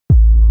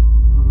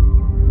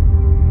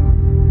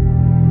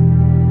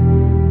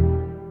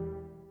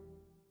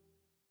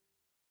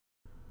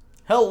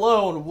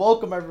Hello and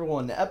welcome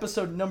everyone to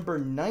episode number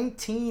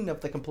 19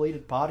 of the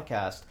Compleated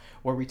Podcast,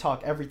 where we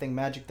talk everything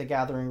Magic the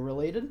Gathering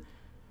related,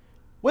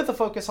 with a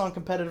focus on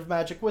competitive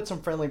Magic with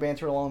some friendly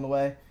banter along the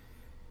way.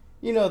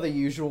 You know the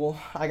usual.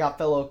 I got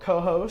fellow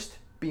co-host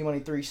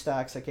B-Money3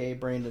 Stacks, aka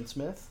Brandon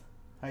Smith.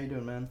 How you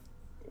doing, man?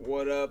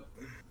 What up?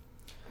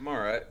 I'm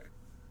alright.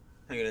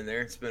 Hanging in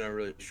there. It's been a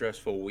really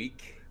stressful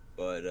week,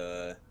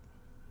 but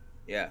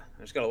yeah,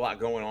 I just got a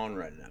lot going on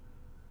right now.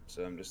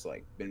 So I'm just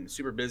been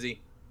super busy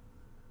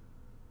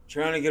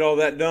trying to get all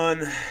that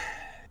done,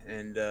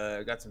 and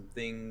got some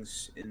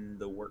things in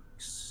the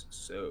works.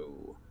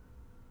 So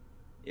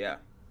yeah,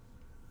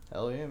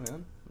 Hell yeah,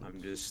 man.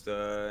 I'm just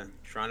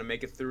trying to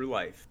make it through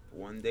life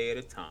one day at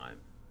a time.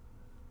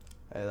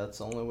 Hey, that's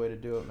the only way to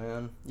do it,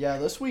 man. Yeah,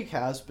 this week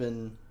has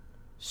been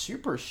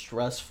super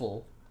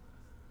stressful.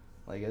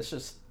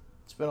 It's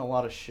been a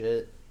lot of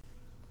shit.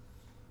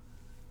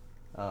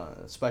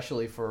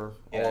 Especially for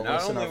all of Not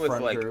us in only our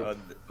with friend group.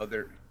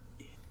 other,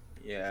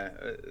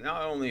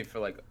 not only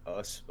for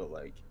us, but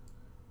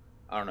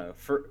I don't know,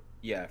 for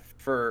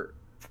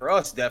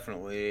us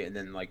definitely, and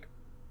then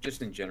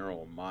just in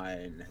general,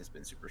 mine has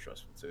been super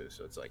stressful too.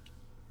 So it's I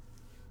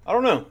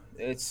don't know.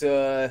 It's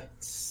every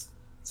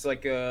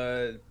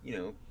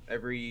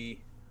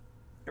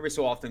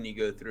so often you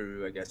go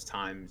through, I guess,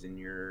 times in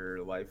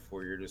your life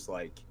where you're just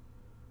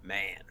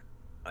man,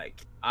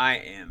 I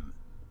am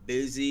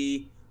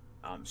busy,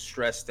 I'm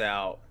stressed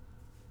out,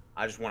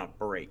 I just want a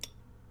break.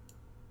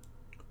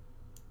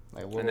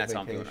 Like a little And that's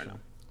how I'm vacation. feeling right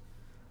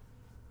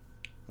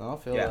now. No, I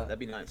feel Yeah, that. that'd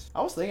be nice.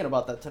 I was thinking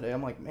about that today.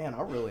 I'm like, man,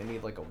 I really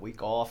need like a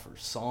week off or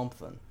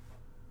something.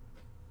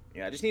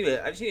 Yeah, I just need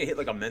to hit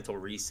a mental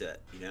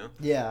reset, you know?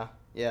 Yeah,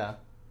 yeah.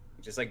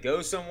 Just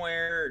go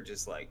somewhere,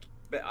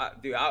 but I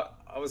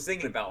was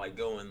thinking about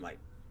going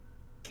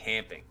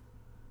camping.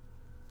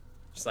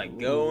 Just Ooh.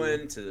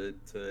 going to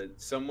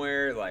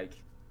somewhere,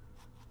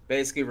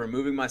 basically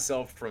removing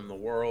myself from the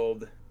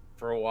world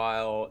for a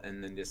while,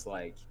 and then just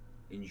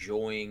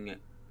enjoying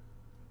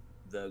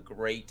the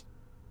great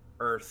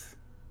earth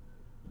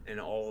and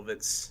all of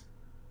its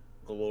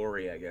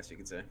glory, I guess you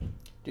could say.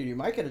 Dude, you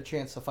might get a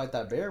chance to fight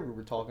that bear we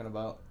were talking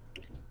about.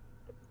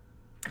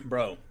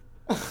 Bro,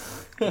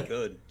 we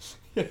could.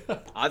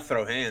 I'd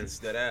throw hands,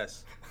 dead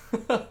ass.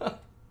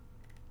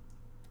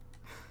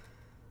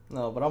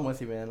 No, but I'm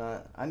with you, man.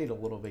 I need a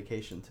little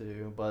vacation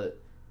too, but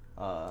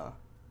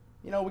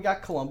we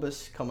got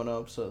Columbus coming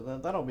up, so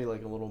that'll be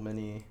like a little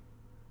mini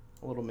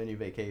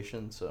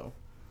vacation. So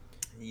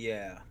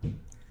Yeah.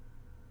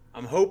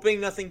 I'm hoping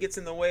nothing gets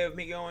in the way of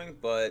me going,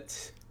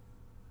 but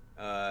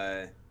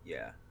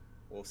yeah,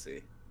 we'll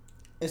see.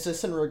 is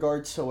this in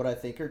regards to what I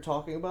think you're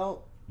talking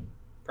about?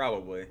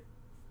 Probably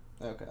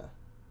Okay.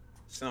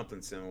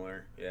 something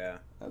similar. Yeah,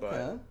 but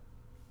Okay.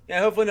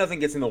 yeah, hopefully nothing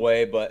gets in the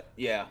way. But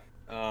yeah,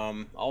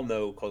 I'll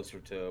know closer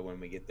to when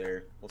we get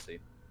there. We'll see.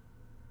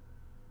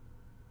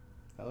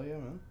 Hell yeah,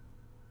 man.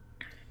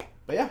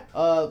 But yeah,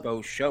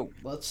 Go show.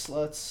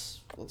 let's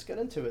get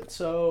into it.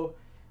 So,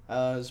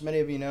 as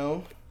many of you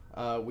know,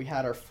 we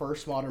had our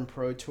first Modern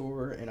Pro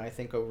Tour in I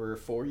think over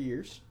 4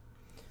 years.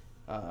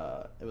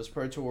 It was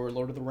Pro Tour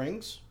Lord of the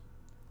Rings.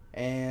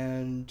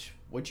 And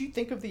what'd you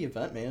think of the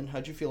event, man?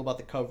 How'd you feel about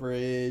the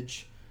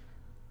coverage?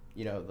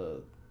 You know,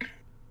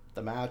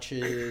 the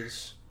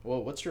matches.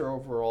 Well, what's your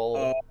overall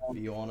Uh,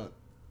 view on it?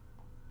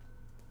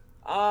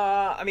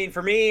 I mean,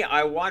 for me,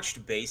 I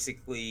watched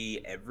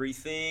basically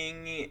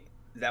everything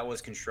that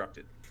was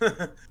constructed.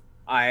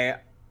 I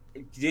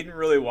didn't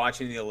really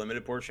watch any of the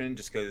limited portion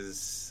just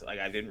because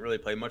I didn't really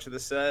play much of the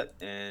set,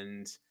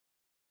 and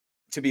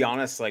to be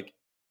honest,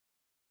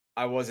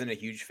 I wasn't a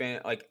huge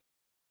fan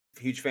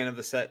of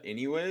the set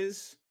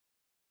anyways.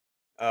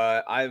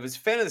 I was a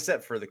fan of the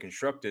set for the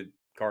constructed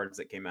cards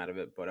that came out of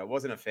it, but I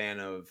wasn't a fan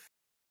of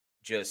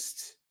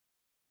just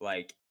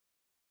like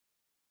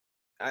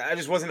I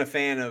just wasn't a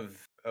fan of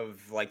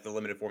the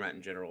limited format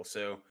in general.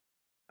 So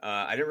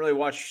I didn't really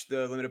watch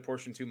the limited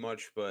portion too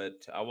much,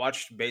 but I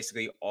watched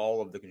basically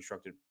all of the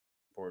constructed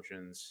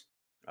portions.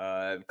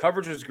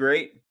 Coverage was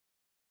great.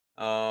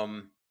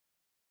 Um,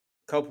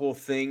 Couple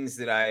things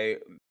that I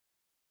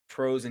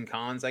pros and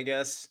cons, I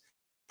guess.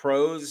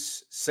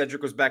 Pros,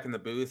 Cedric was back in the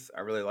booth.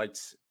 I really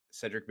liked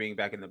Cedric being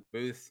back in the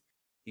booth.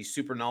 He's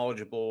super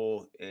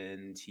knowledgeable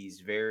and he's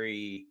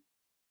very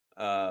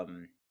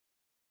um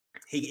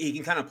he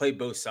can kind of play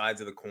both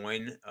sides of the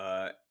coin.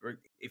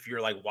 If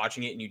you're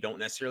watching it and you don't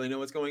necessarily know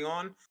what's going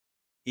on,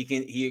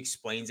 he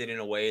explains it in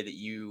a way that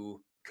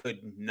you could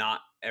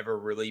not ever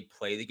really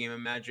play the game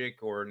of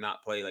Magic or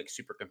not play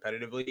super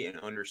competitively and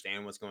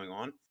understand what's going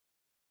on.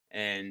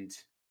 And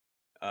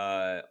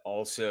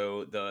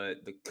also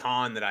the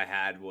con that I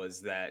had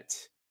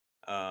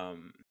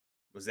um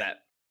was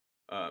that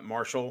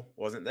Marshall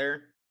wasn't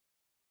there.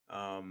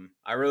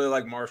 I really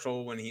like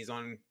Marshall when he's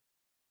on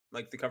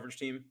the coverage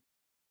team.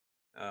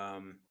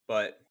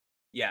 But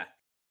yeah,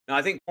 no,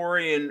 I think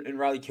Corey and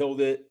Riley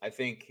killed it. I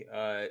think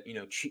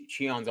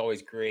Cheon's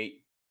always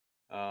great.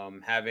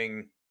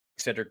 Having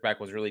Cedric back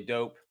was really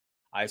dope.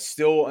 I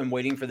still am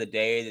waiting for the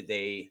day that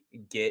they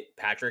get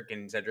Patrick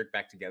and Cedric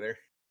back together.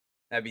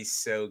 That'd be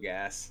so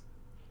gas.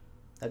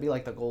 That'd be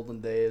like the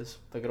golden days,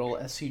 the good old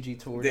SCG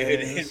tour Dude,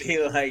 days. it'd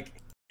be like,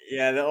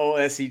 yeah, the old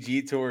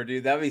SCG tour,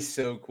 dude. That'd be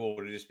so cool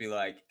to just be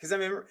like, because I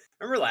mean,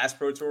 remember last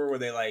Pro Tour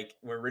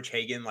where Rich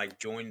Hagan like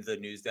joined the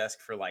news desk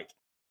for like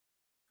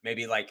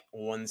maybe like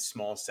one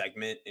small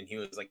segment, and he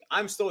was like,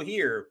 I'm still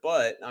here,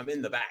 but I'm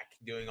in the back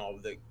doing all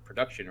of the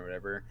production or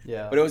whatever.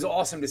 Yeah. But it was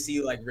awesome to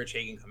see like Rich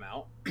Hagan come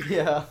out.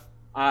 Yeah.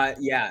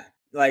 Yeah,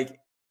 like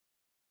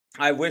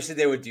I wish that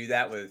they would do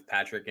that with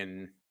Patrick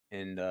and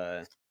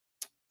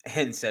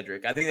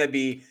Cedric. I think that'd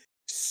be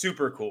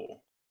super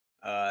cool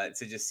to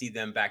just see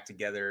them back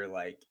together,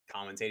 like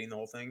commentating the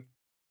whole thing.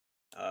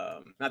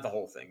 Not the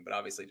whole thing, but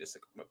obviously just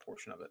a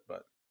portion of it.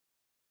 But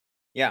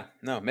yeah,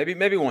 no,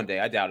 maybe one day.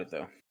 I doubt it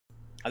though.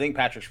 I think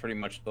Patrick's pretty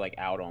much like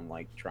out on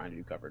like trying to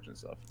do coverage and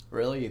stuff.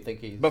 Really, you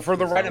think he's? But for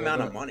the he's right done with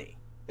amount it? of money.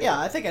 Yeah,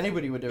 I think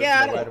anybody would do it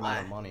Yeah, for the right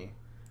amount of money.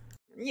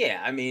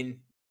 Yeah, I mean,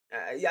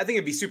 I think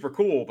it'd be super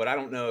cool, but I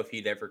don't know if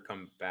he'd ever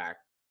come back.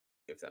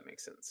 If that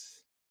makes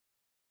sense.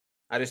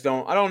 I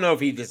don't know if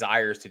he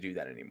desires to do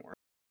that anymore.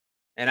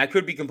 And I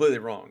could be completely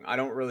wrong.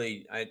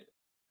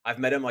 I've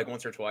met him like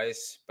once or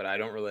twice, but I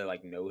don't really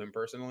like know him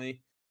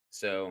personally.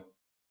 So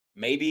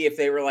maybe if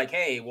they were like,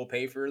 hey, we'll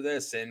pay for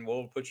this and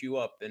we'll put you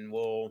up and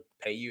we'll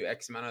pay you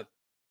X amount of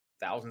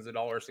thousands of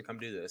dollars to come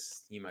do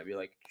this, he might be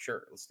like,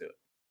 sure, let's do it.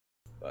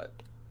 But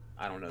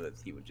I don't know that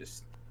he would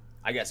just,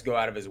 I guess, go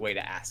out of his way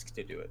to ask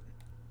to do it.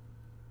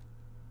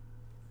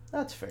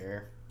 That's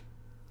fair.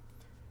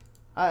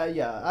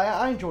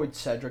 I enjoyed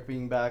Cedric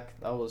being back.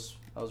 That was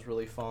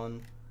really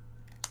fun.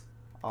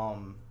 I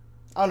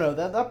don't know,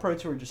 that Pro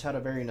Tour just had a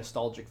very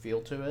nostalgic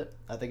feel to it.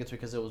 I think it's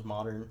because it was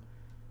modern,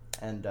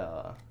 and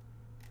I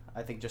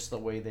think just the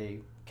way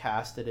they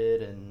casted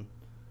it and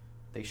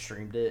they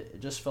streamed it,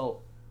 it just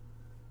felt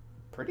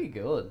pretty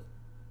good.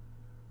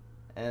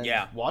 And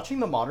yeah, watching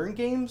the modern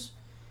games,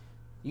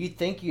 you'd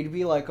think you'd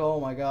be like, oh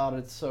my god,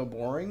 it's so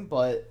boring,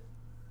 but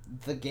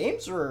the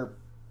games were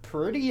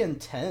pretty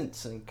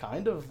intense and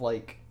kind of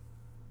like,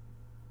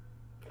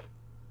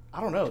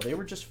 I don't know, they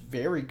were just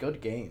very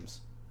good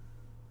games.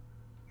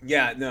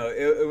 Yeah, no,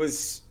 it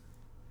was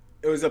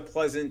a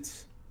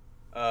pleasant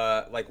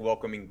like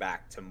welcoming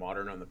back to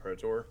modern on the Pro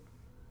Tour.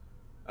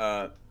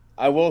 I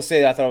will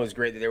say that I thought it was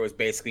great that there was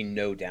basically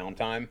no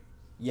downtime.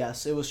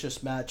 Yes, it was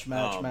just match.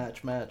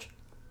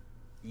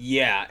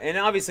 Yeah, and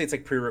obviously it's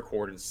like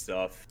pre-recorded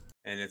stuff,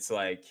 and it's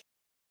like,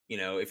 you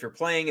know, if you're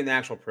playing in the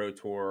actual Pro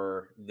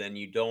Tour, then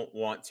you don't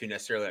want to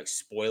necessarily like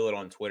spoil it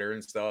on Twitter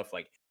and stuff.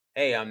 Like,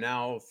 hey, I'm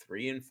now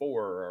 3-4,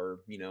 or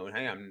you know,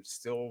 hey, I'm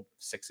still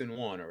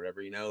 6-1, or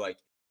whatever. You know, like,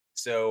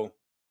 so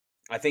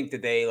I think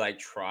that they like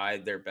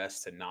tried their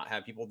best to not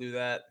have people do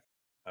that,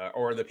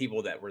 or the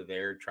people that were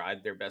there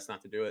tried their best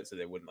not to do it, so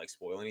they wouldn't like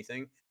spoil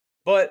anything.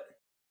 But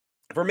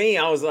for me,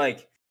 I was kind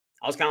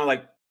of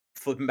like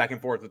flipping back and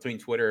forth between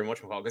Twitter and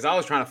whatchamacallit, because I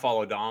was trying to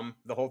follow Dom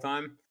the whole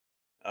time.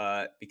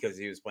 Because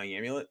he was playing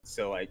Amulet.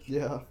 So like,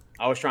 yeah,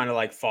 I was trying to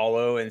like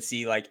follow and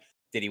see like,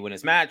 did he win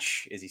his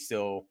match? Is he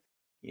still,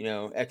 you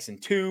know,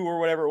 X-2 or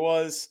whatever it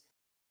was?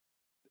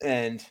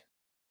 And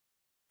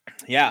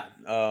yeah,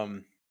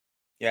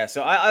 yeah.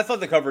 So I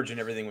thought the coverage and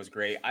everything was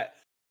great.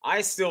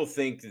 I still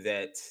think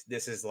that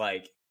this is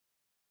like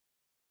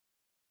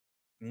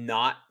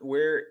not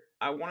where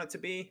I want it to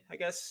be, I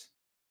guess,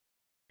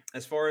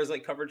 as far as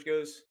like coverage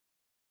goes.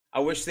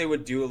 I wish they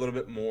would do a little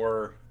bit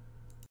more.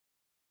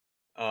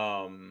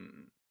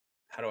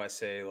 How do I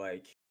say,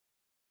 like,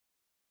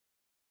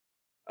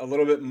 a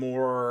little bit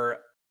more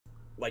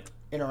like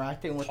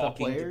interacting with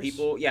talking the players to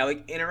people. Yeah,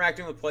 like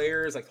interacting with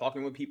players, like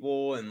talking with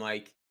people, and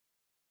like,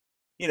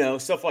 you know,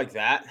 stuff like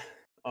that.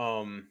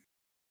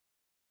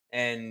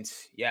 And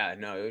yeah,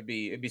 no, it'd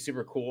be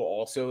super cool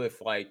also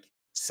if like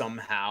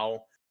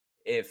somehow,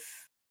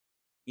 if,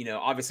 you know,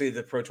 obviously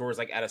the Pro Tour is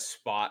like at a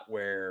spot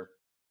where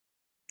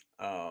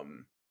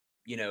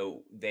you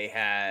know, they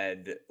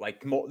had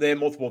like they had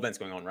multiple events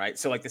going on, right?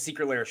 So like the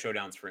Secret Lair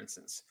showdowns, for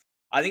instance,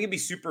 I think it'd be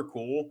super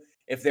cool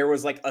if there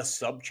was like a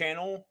sub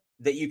channel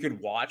that you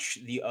could watch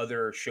the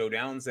other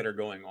showdowns that are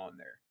going on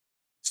there.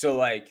 So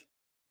like,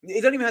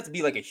 it doesn't even have to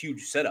be like a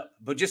huge setup,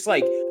 but just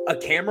like a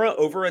camera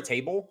over a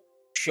table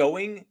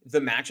showing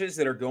the matches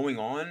that are going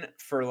on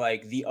for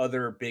like the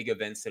other big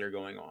events that are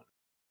going on.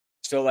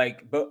 So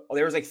like, but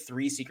there was like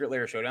 3 Secret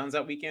Lair showdowns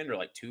that weekend, or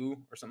like 2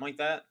 or something like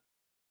that.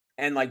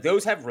 And like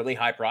those have really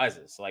high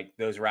prizes. Like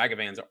those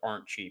Ragavans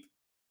aren't cheap.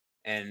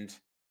 And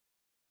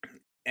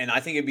I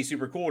think it'd be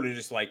super cool to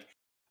just like,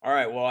 all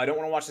right, well, I don't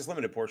want to watch this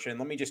limited portion.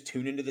 Let me just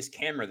tune into this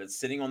camera that's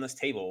sitting on this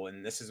table,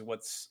 and this is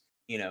what's,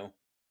 you know,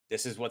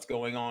 this is what's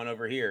going on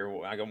over here.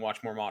 I can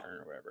watch more modern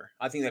or whatever.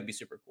 I think that'd be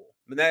super cool.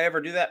 Would they ever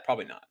do that?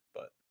 Probably not.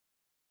 But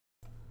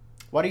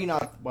why do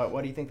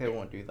you think they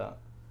won't do that?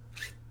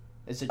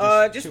 Is it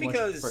just too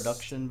because much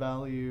production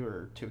value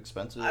or too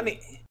expensive? I mean,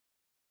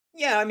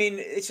 yeah, I mean,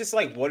 it's just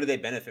like, what do they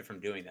benefit from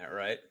doing that,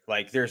 right?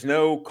 Like, there's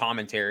no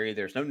commentary,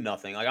 there's no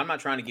nothing. Like, I'm not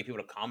trying to get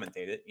people to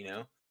commentate it, you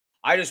know?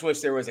 I just wish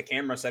there was a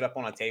camera set up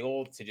on a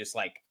table to just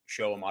like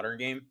show a modern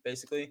game,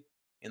 basically,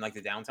 in like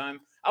the downtime.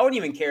 I wouldn't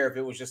even care if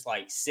it was just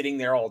like sitting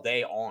there all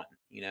day on,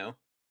 you know.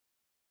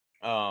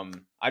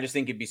 I just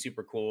think it'd be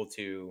super cool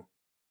to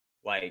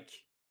like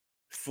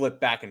flip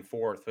back and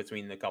forth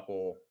between the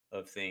couple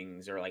of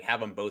things, or like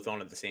have them both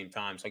on at the same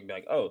time. So I can be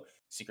like, oh,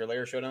 Secret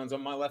Lair Showdown's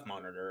on my left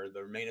monitor,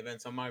 the main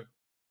event's on my,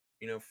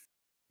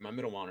 my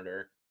middle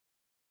monitor.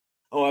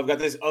 Oh, I've got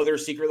this other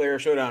Secret Lair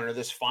Showdown or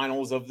this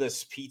finals of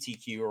this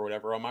PTQ or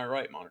whatever on my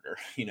right monitor,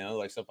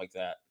 like stuff like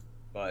that.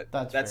 But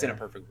that's in a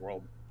perfect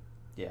world.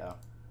 Yeah.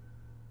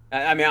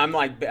 I mean,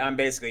 I'm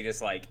basically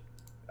just like,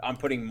 I'm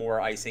putting more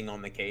icing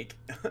on the cake.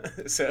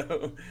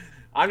 So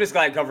I'm just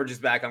glad coverage is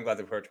back. I'm glad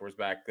the Pro Tour's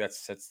back.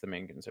 That's the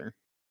main concern.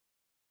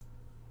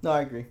 No,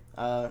 I agree.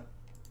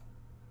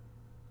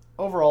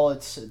 Overall,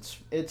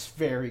 it's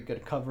very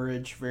good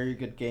coverage, very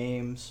good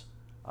games.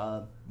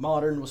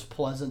 Modern was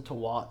pleasant to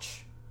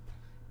watch,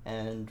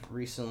 and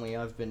recently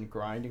I've been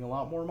grinding a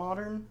lot more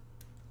Modern.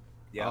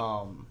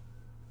 Yeah.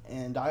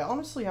 And I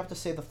honestly have to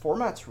say the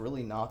format's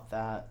really not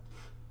that.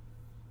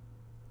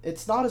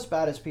 It's not as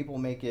bad as people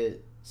make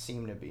it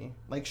seem to be.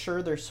 Like,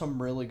 sure, there's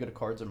some really good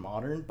cards in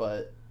Modern,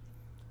 but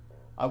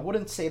I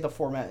wouldn't say the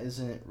format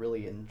isn't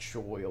really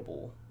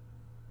enjoyable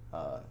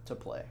to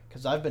play,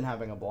 because I've been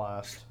having a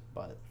blast.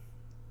 But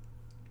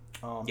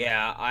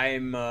yeah,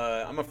 I'm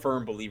a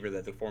firm believer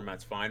that the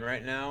format's fine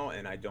right now,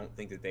 and I don't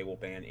think that they will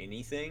ban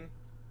anything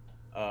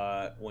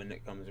when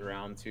it comes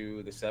around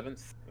to the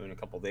 7th in a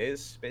couple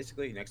days,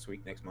 basically next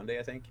Monday,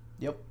 I think.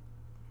 Yep.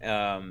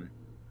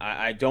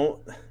 I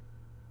don't.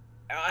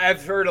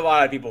 I've heard a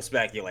lot of people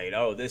speculate,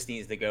 oh, this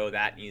needs to go,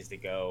 that needs to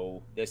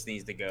go, this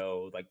needs to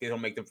go. Like, they'll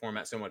make the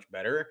format so much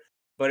better.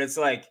 But it's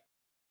like,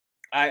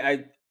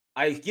 I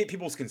get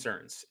people's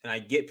concerns, and I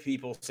get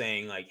people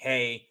saying like,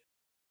 hey,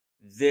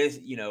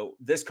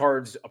 this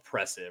card's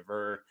oppressive,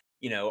 or,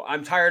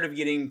 I'm tired of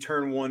getting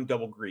turn 1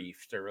 double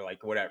griefed, or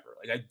like whatever.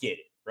 Like, I get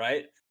it,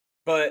 right?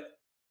 But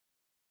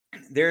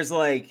there's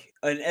like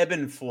an ebb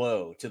and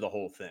flow to the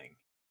whole thing.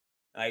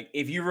 Like,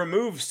 if you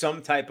remove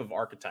some type of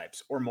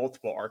archetypes or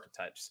multiple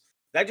archetypes,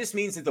 that just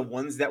means that the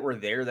ones that were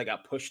there that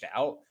got pushed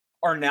out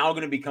are now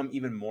going to become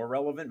even more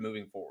relevant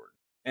moving forward.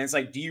 And it's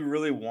like, do you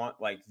really want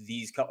like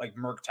these, like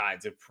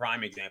Murktide's a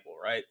prime example,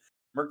 right?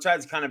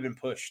 Murktide's kind of been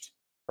pushed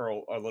for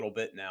a little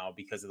bit now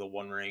because of the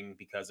One Ring,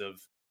 because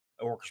of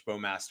Orcish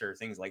Bowmaster,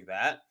 things like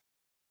that.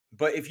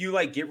 But if you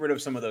like get rid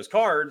of some of those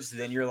cards,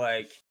 then you're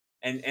like,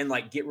 and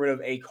like get rid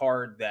of a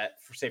card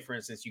that, for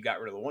instance, you got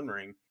rid of the One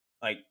Ring,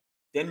 like,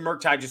 then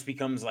Murktide just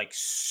becomes like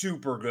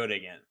super good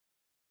again.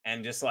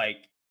 And just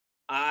like,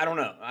 I don't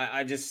know.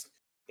 I just,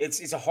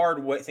 it's a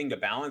hard thing to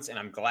balance, and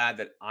I'm glad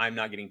that I'm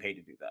not getting paid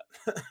to do that.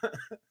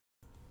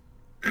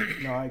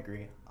 No, I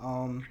agree.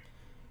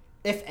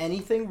 If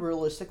anything,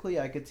 realistically,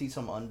 I could see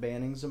some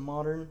unbannings in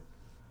Modern.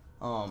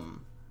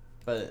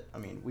 But I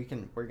mean, we're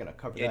gonna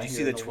cover that. Yeah, did you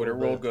see the Twitter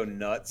world go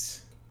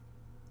nuts?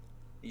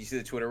 You see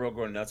the Twitter world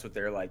go nuts with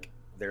their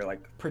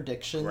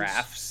predictions,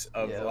 graphs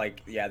of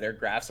their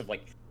graphs of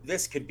like,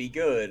 this could be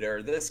good,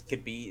 or this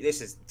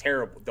is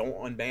terrible. Don't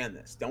unban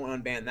this. Don't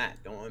unban that.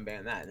 Don't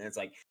unban that. And it's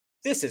like,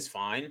 this is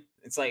fine.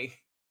 It's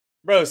like,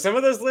 bro, some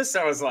of those lists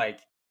I was like,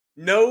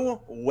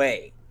 no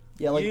way.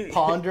 Yeah, like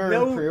Ponder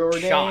and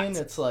Preordain.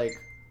 It's like,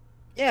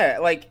 yeah,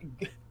 like,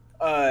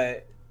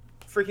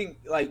 freaking,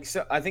 like,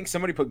 so I think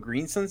somebody put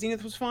Green Sun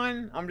Zenith was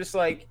fine. I'm just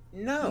like,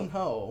 no,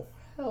 hell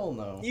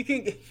no.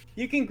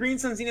 You can Green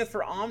Sun Zenith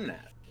for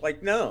Omnath.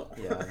 Like, no.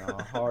 Yeah, no,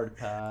 hard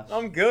pass.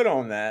 I'm good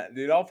on that,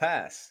 dude. I'll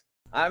pass.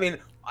 I mean,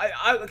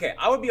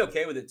 I would be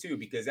okay with it too,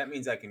 because that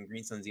means I can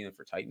Green Sun Zenith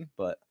for Titan.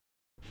 But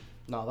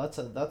no, that's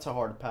a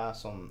hard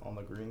pass on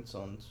the Green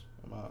Suns.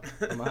 I'm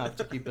gonna have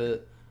to keep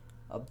it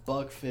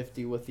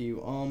 $150 with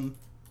you.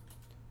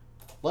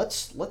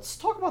 Let's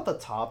talk about the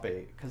top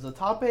 8, because the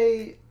top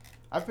 8,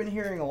 I've been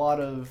hearing a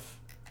lot of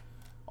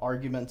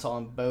arguments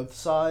on both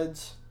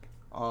sides.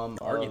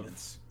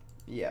 Arguments.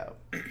 Yeah,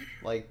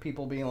 like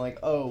people being like,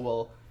 oh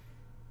well.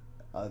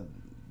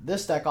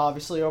 This deck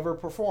obviously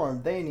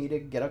overperformed. They need to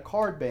get a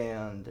card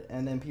banned.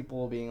 And then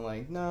people being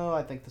like, no,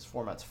 I think this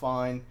format's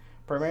fine.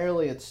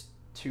 Primarily, it's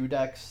 2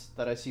 decks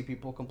that I see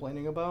people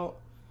complaining about.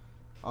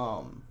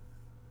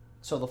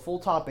 So the full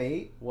top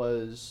 8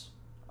 was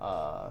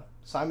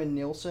Simon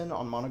Nielsen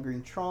on Mono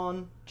Green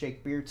Tron,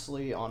 Jake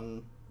Beardsley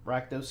on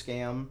Rakdos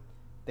Scam.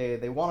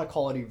 They want to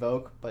call it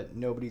Evoke, but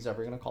nobody's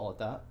ever going to call it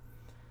that.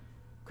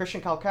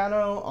 Christian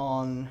Calcano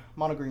on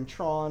Mono Green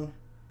Tron,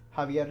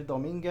 Javier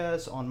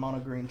Dominguez on Mono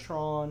Green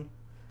Tron,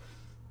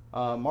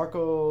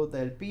 Marco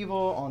Del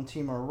Pivo on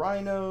Teamer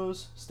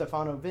Rhinos,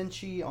 Stefano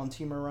Vinci on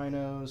Teamer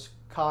Rhinos,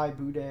 Kai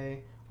Bude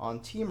on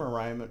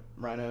Teamer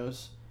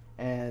Rhinos,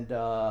 and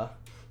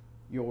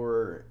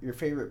your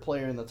favorite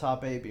player in the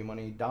top 8 being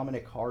money,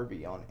 Dominic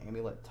Harvey on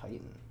Amulet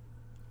Titan.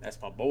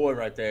 That's my boy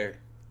right there.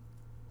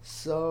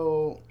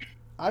 So,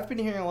 I've been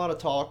hearing a lot of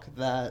talk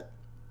that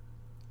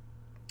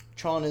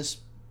Tron is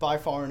by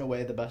far and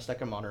away the best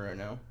deck in Modern right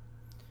now.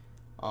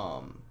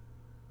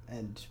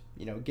 And,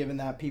 given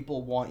that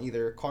people want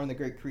either Karn the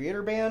Great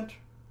Creator banned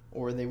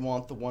or they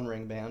want the One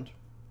Ring banned.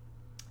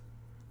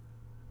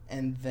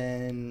 And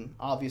then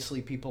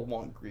obviously people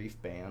want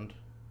Grief banned.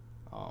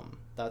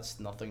 That's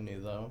nothing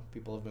new though.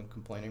 People have been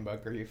complaining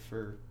about Grief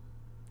for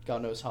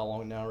God knows how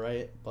long now,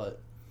 right? But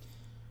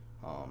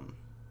I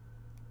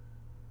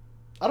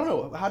don't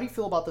know. How do you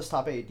feel about this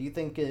top 8? Do you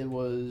think it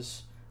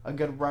was a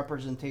good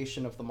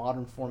representation of the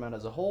modern format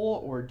as a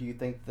whole, or do you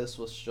think this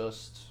was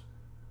just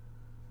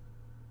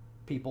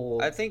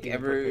people I think being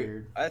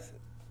prepared?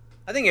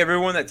 I think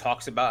everyone that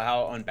talks about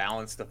how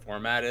unbalanced the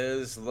format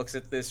is looks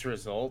at this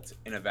result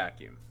in a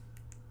vacuum.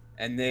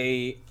 And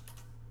they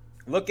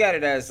look at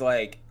it as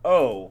like,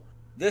 oh,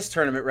 this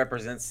tournament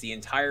represents the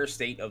entire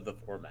state of the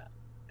format.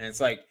 And it's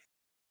like,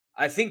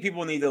 I think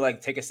people need to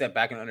like take a step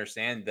back and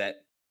understand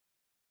that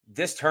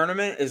this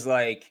tournament is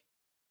like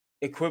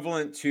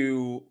equivalent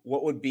to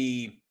what would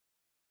be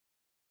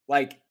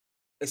like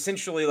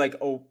essentially like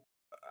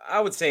I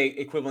would say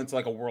equivalent to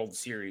like a World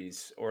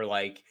Series or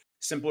like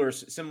similar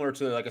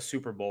to like a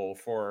Super Bowl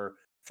for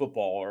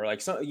football or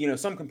like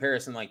some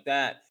comparison like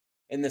that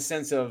in the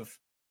sense of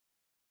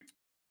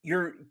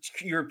you're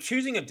you're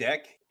choosing a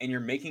deck and you're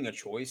making a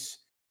choice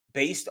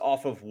based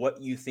off of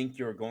what you think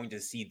you're going to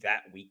see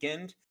that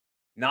weekend,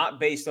 not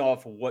based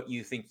off what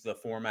you think the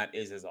format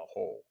is as a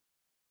whole.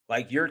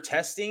 Like you're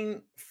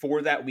testing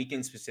for that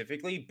weekend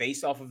specifically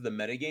based off of the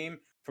metagame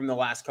from the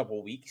last couple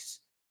of weeks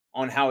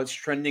on how it's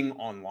trending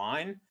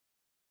online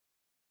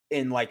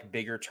in like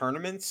bigger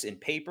tournaments in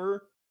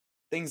paper,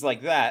 things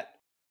like that.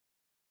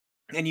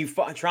 And you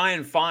try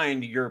and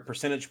find your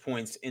percentage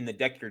points in the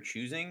deck you're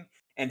choosing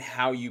and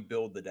how you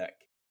build the deck.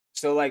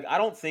 So like I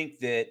don't think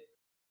that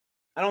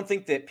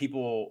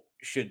people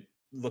should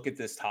look at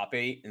this top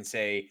 8 and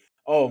say,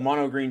 "Oh,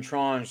 mono green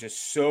Tron is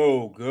just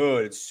so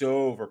good, it's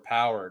so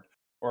overpowered."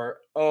 Or,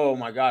 "Oh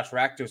my gosh,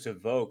 Rakdos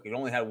Evoke, it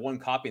only had one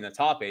copy in the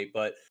top 8,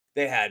 but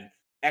they had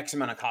X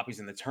amount of copies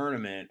in the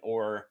tournament."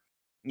 Or,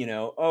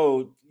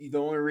 "Oh, the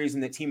only reason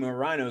that Team of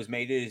Rhinos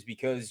made it is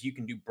because you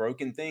can do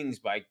broken things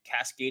by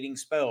cascading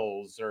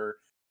spells." Or,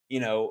 you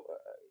know,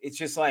 it's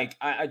just like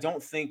I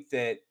don't think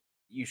that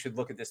you should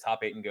look at this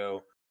top 8 and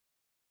go,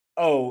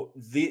 "Oh,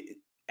 the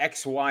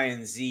X, Y,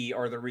 and Z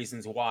are the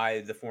reasons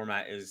why the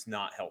format is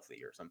not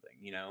healthy or something."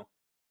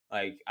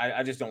 Like,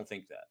 I just don't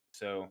think that.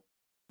 So,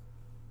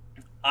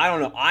 I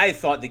don't know. I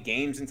thought the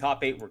games in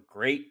top 8 were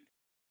great.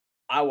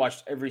 I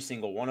watched every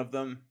single one of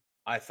them.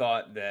 I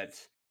thought that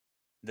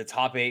the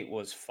top 8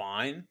 was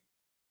fine.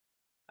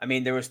 I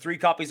mean, there was 3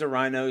 copies of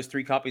Rhinos,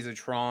 3 copies of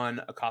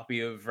Tron, a copy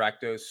of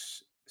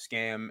Rakdos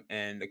Scam,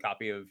 and a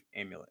copy of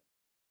Amulet.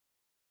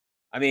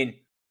 I mean,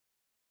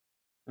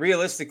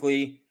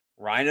 realistically,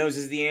 Rhinos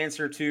is the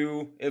answer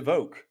to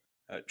Evoke.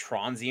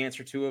 Tron's the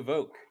answer to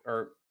Evoke,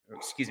 or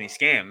excuse me,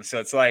 Scam. So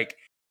it's like,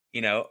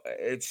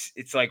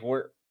 it's like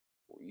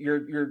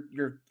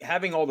you're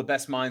having all the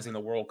best minds in the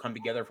world come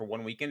together for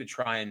one weekend to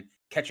try and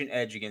catch an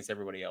edge against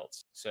everybody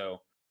else.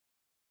 So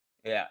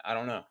yeah, I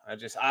don't know.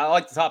 I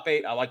like the top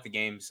 8. I like the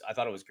games. I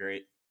thought it was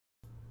great.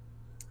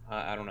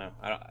 I don't know.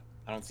 I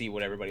don't see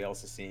what everybody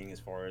else is seeing as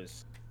far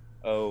as,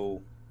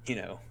 oh, you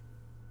know,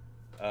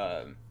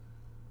 um,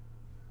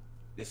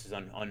 this is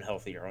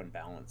unhealthy or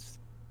unbalanced.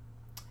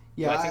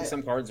 Do Yeah, I think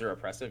some cards are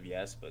oppressive?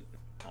 Yes, but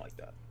not like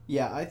that.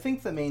 yeah, I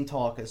think the main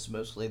talk is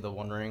mostly the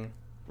One Ring.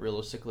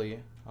 Realistically,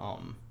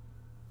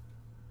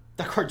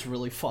 that card's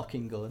really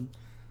fucking good.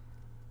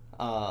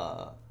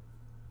 Uh,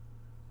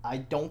 I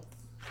don't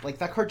like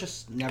that card.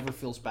 Just never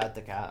feels bad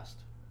to cast.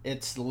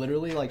 It's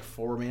literally like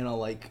 4 mana,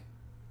 like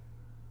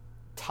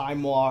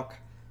Time Walk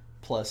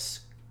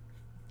plus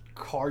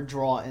card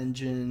draw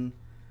engine.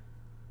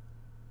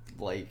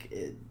 Like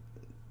it,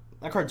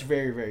 that card's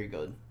very very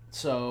good.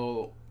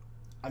 So,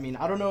 I mean,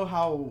 I don't know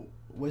how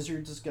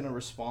Wizards is gonna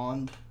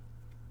respond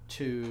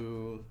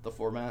to the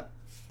format.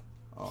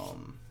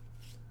 Um,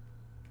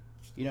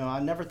 I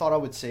never thought I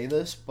would say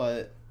this,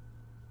 but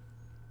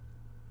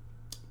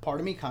part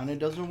of me kind of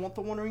doesn't want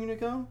the One Ring to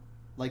go,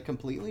 like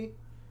completely.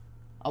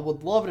 I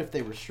would love it if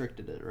they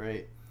restricted it,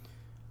 right?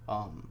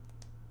 Um,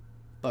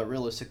 but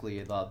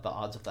realistically, the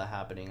odds of that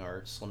happening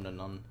are slim to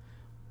none.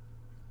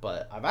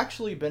 But I've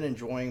actually been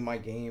enjoying my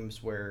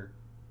games where,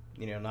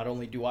 not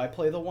only do I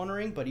play the One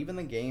Ring, but even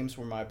the games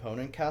where my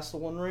opponent casts the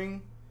One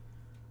Ring,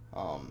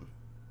 um,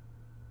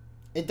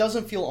 it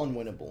doesn't feel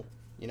unwinnable.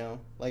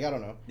 Like I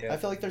don't know. Yeah. I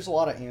feel like there's a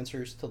lot of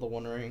answers to the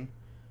One Ring.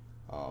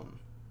 I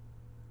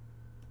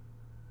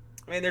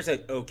mean, there's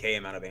an okay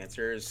amount of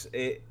answers.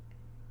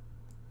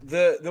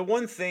 The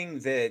one thing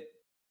that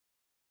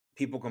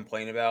people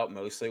complain about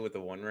mostly with the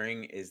One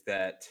Ring is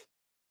that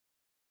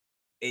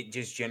it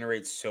just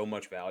generates so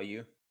much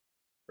value,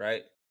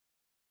 right?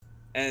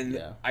 And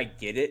Yeah. I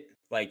get it.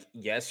 Like,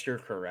 yes, you're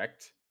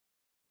correct,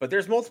 but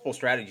there's multiple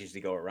strategies to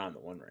go around the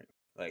One Ring.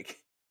 Like,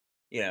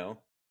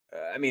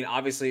 I mean,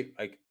 obviously,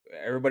 like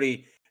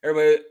everybody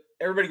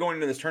going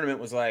into this tournament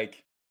was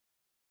like,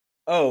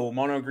 "Oh,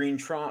 mono green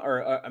Tron,"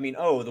 or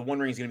 "Oh, the One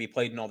Ring is going to be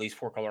played in all these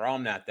 4-color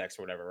Omnath decks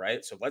or whatever,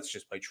 right? So let's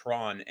just play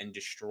Tron and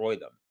destroy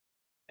them."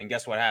 And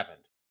guess what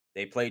happened?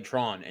 They played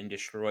Tron and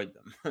destroyed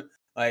them.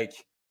 Like,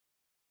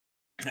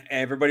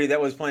 everybody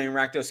that was playing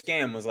Rakdos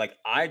Scam was like,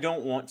 I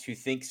don't want to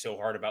think so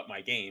hard about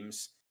my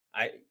games.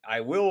 I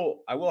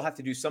will have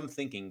to do some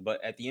thinking,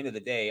 but at the end of the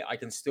day, I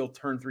can still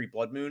turn 3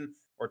 Blood Moon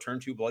or turn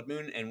 2 Blood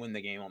Moon and win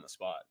the game on the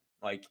spot.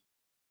 Like,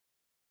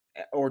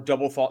 or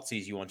double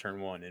Thoughtseize you on turn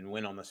 1 and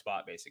win on the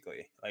spot,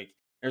 basically. Like,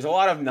 there's a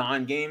lot of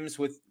non-games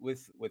with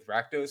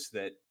Rakdos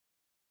that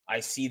I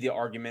see the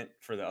argument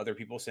for the other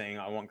people saying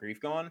I want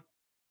grief gone.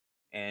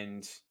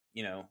 And,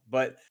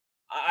 but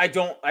I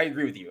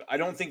agree with you. I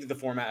don't think that the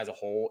format as a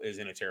whole is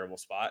in a terrible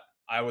spot.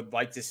 I would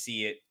like to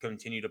see it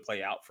continue to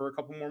play out for a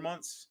couple more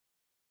months.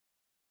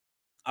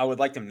 I would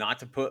like them not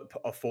to put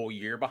a full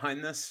year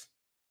behind this,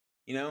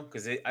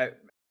 because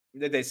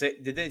did they say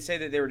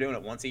that they were doing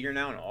it once a year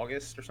now in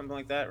August or something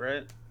like that,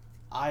 right?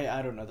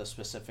 I don't know the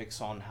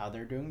specifics on how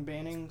they're doing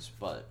bannings,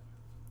 but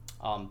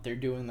they're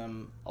doing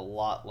them a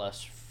lot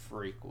less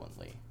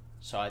frequently.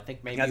 So I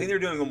think they're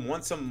doing them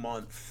once a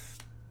month.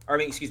 Or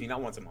excuse me,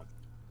 not once a month.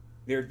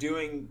 They're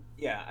doing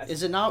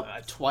Is it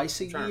not twice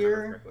a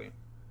year?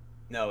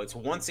 No, it's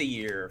once a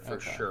year for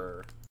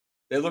sure.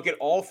 They look at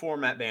all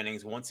format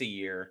bannings once a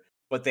year,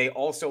 but they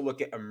also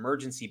look at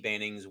emergency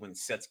bannings when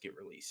sets get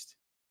released.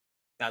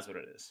 That's what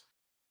it is.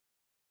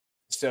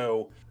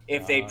 So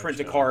if they print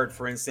a card,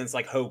 for instance,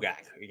 like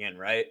Hogak again,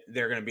 right?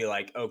 They're going to be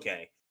like,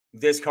 okay,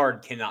 this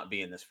card cannot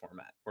be in this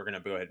format. We're going to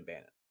go ahead and ban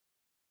it.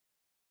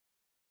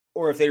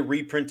 Or if they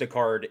reprint a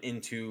card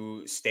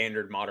into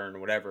standard,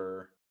 modern,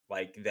 whatever,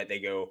 like that, they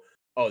go,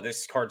 oh,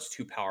 this card's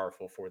too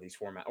powerful for these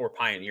format. Or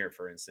Pioneer,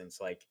 for instance,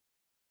 like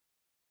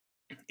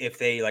if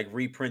they like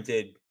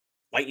reprinted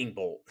Lightning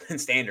Bolt in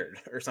standard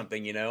or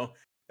something,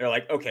 they're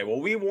like, okay,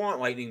 well, we want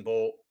Lightning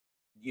Bolt,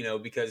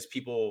 because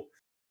people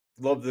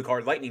love the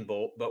card Lightning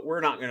Bolt, but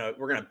we're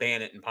gonna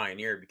ban it in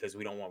Pioneer because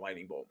we don't want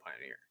Lightning Bolt in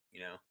Pioneer,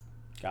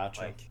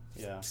 Gotcha. Like,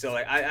 yeah. So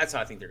like, that's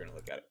how I think they're gonna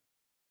look at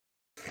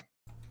it.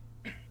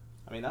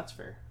 I mean, that's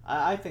fair.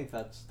 I think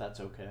that's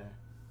okay.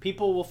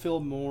 People will feel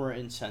more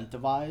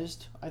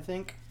incentivized, I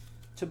think,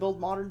 to build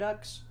modern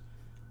decks.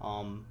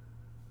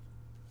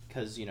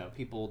 Because,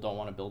 people don't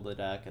want to build a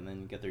deck and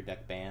then get their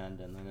deck banned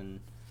and then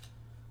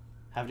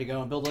have to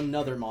go and build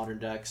another modern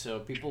deck. So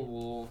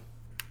people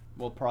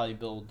will probably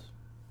build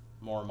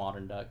more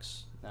modern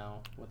decks now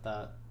with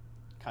that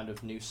kind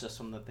of new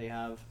system that they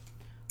have.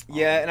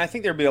 Yeah, and I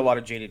think there'd be a lot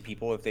of jaded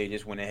people if they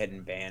just went ahead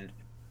and banned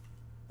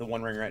the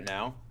One Ring right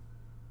now.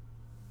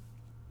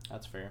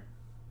 That's fair.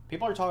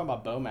 People are talking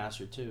about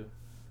Bowmaster too,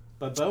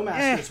 but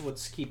Bowmaster is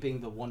what's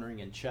keeping the One Ring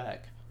in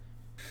check.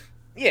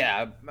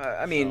 Yeah,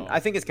 I mean, I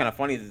think it's kind of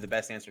funny that the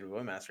best answer to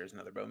Bowmaster is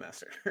another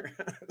Bowmaster.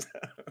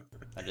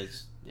 That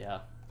is, yeah.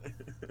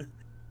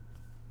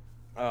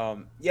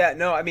 Yeah,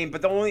 no, I mean,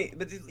 but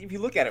if you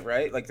look at it,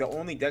 right, like the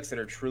only decks that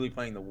are truly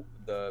playing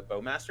the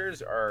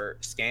Bowmasters are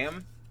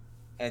Scam,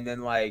 and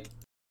then like,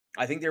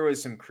 I think there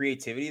was some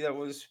creativity that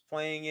was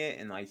playing it,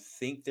 and I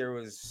think there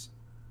was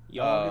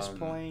Yogg is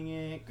playing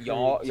it.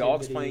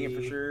 Yogg's playing it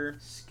for sure.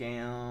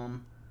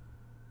 Scam.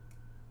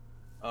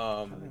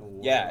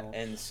 Yeah,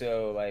 and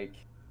so like,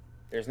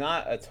 there's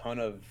not a ton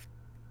of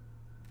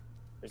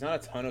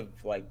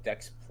like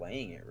decks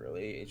playing it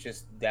really. It's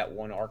just that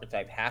one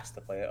archetype has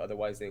to play it,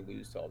 otherwise they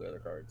lose to all the other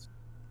cards.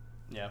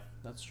 Yeah,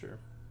 that's true.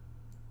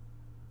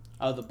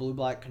 Oh, the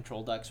blue-black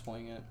control deck's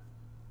playing it.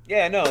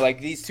 Yeah, no, like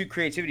these two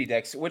creativity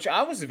decks, which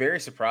I was very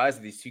surprised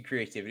that these two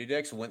creativity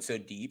decks went so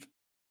deep.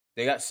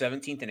 They got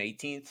 17th and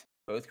 18th,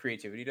 both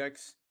creativity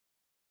decks.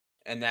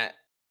 And that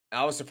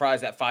I was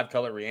surprised that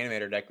 5-color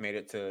Reanimator deck made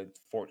it to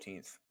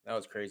 14th. That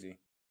was crazy.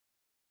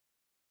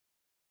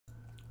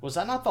 Was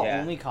that not the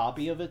only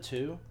copy of it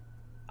too?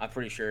 I'm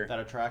pretty sure. That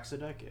attracts the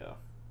deck, yeah.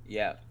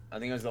 Yeah, I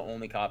think it was the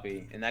only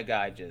copy. And that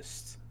guy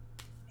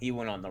he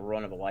went on the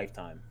run of a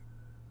lifetime.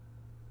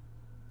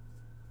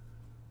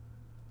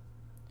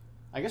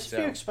 I guess if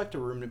you expect a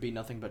room to be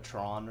nothing but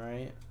Tron,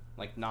 right?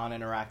 Like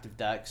non-interactive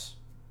decks.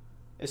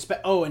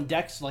 And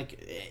decks,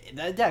 like,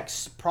 that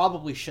deck's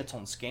probably shits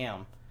on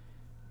Scam.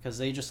 Because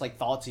they just, like,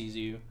 Thoughtseize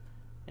you.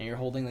 And you're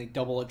holding, like,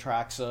 double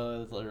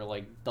Atraxa or,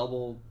 like,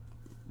 double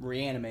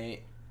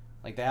Reanimate.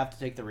 Like, they have to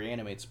take the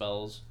Reanimate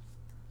spells.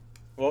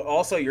 Well,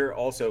 also, you're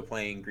also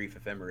playing Grief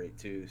Ephemerate,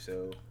 too,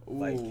 so,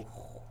 like,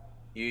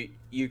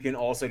 you can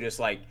also just,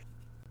 like,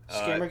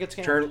 Scammer gets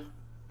scammed.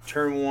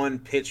 Turn 1,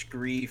 pitch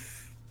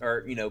Grief,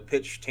 or,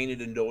 pitch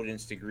Tainted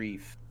Indulgence to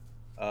Grief,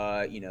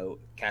 cast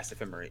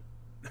Ephemerate.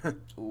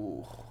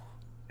 Ooh.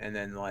 And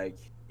then, like,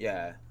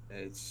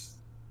 it's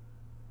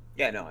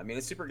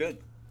super good.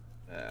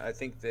 I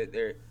think that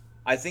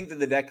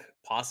the deck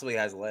possibly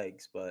has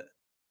legs, but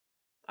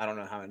I don't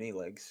know how many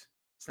legs.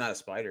 It's not a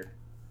spider.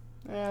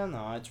 Yeah,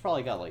 no, it's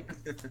probably got like.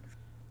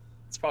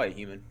 It's probably a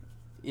human.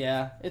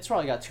 Yeah, it's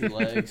probably got 2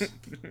 legs.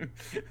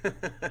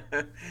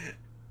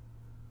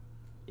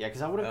 Yeah,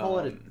 because I wouldn't call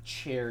it a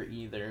chair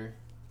either.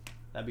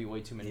 That'd be way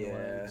too many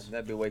legs. Yeah,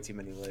 that'd be way too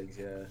many legs.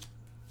 Yeah.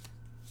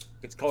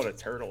 It's called a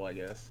turtle, I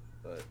guess,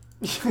 but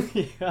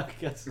yeah, I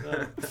guess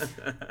so.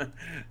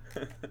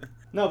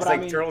 No, but it's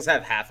like turtles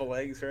have half a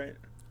legs, right?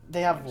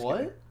 They have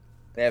what?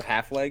 They have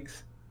half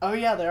legs. Oh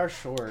yeah, they are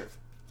short.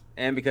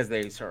 And because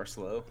they start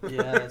slow.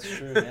 Yeah, that's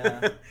true.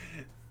 Yeah.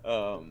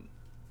 um.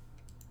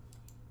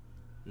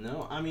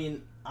 No, I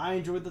mean, I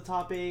enjoyed the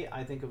top 8.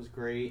 I think it was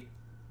great.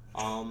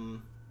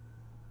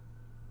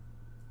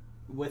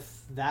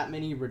 With that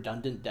many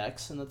redundant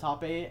decks in the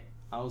top 8,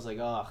 I was like,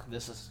 oh,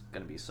 this is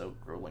gonna be so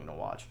grueling to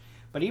watch.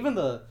 But even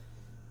the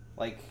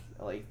like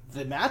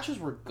the matches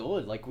were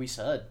good, like we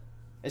said,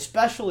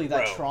 especially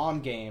that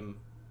Trom game,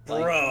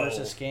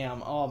 versus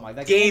Scam. Oh my,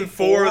 that game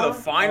 4 of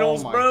the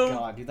finals, bro. Oh my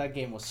god, dude, that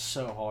game was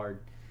so hard.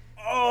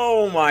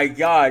 Oh my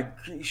god!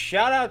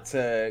 Shout out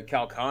to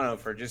Calcano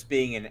for just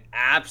being an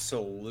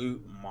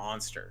absolute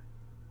monster.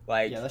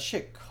 Like, yeah, that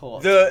shit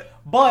cooked. The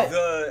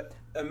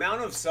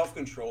amount of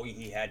self-control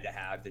he had to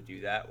have to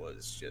do that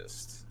was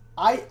just...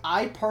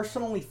 I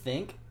personally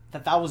think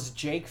that was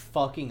Jake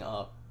fucking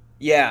up.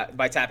 Yeah,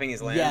 by tapping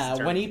his lands.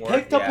 Yeah, when he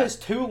picked up his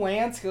 2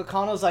 lands,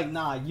 Calcano's like,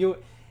 nah,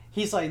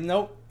 he's like,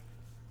 nope.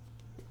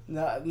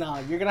 Nah,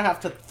 you're gonna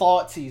have to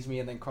thought seize me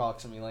and then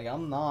Crocs me. Like,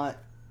 I'm not.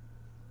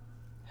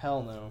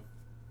 Hell no.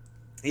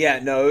 Yeah,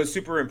 no, it was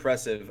super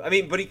impressive. I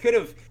mean, but he could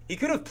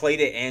have played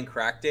it and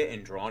cracked it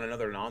and drawn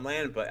another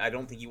non-land, but I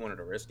don't think he wanted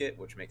to risk it,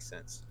 which makes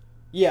sense.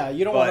 Yeah,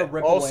 you don't want to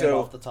rip a land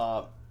off the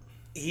top.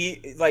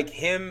 He, like,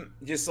 him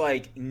just,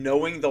 like,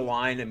 knowing the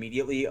line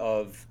immediately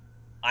of,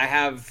 I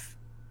have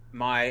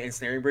my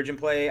Ensnaring Bridge in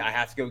play, I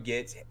have to go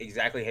get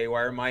exactly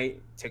Haywire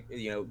Might to,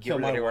 get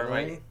rid of Haywire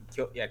Might.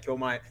 Kill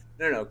my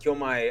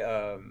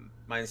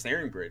my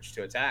Ensnaring Bridge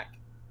to attack.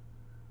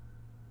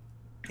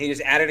 He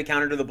just added a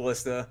counter to the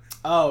Ballista.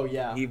 Oh,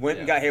 yeah. He went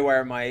and got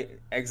Haywire Might,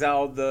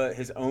 exiled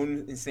his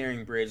own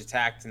Ensnaring Bridge,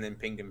 attacked, and then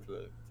pinged him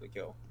for the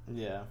kill.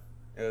 Yeah.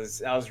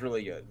 That was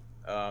really good.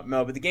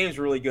 No, but the game's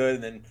really good,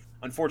 and then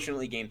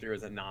unfortunately game 3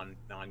 was a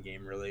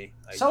non-game, really.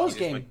 Like, so was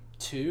game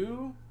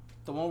 2?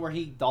 The one where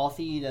he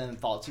Dalthied and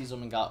Thoughtseize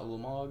him and got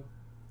Ulamog?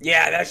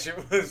 Yeah, that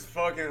shit was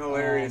fucking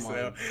hilarious,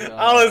 though. God.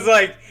 I was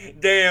like,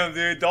 damn,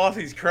 dude,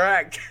 Dalthy's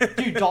cracked.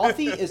 Dude,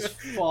 Dalthy is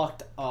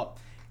fucked up.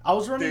 I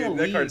was running a league.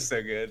 That card's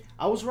so good.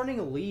 I was running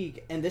a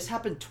league, and this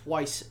happened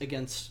twice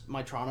against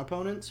my Tron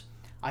opponents.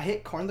 I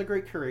hit Karn the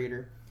Great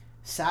Curator,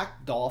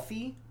 sacked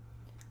Dalthy,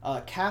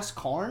 cast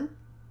Karn,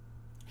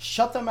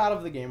 shut them out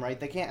of the game, right?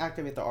 They can't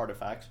activate the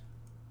artifacts.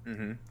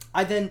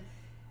 Mm-hmm.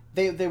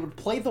 They would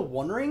play the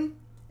One Ring,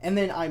 and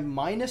then I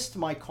minused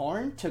my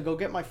Karn to go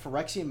get my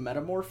Phyrexian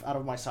Metamorph out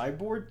of my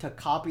sideboard to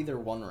copy their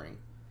One Ring.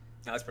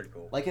 That's pretty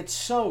cool. Like, it's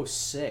so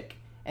sick.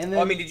 And then,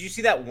 well, I mean, did you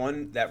see that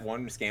one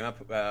scam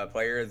up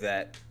player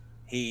that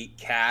he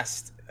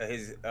cast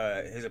his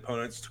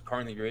opponent's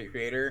Karn the Great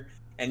Creator,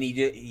 and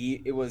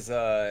it was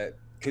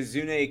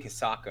Kazune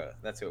Kasaka.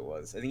 That's who it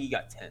was. I think he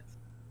got 10th,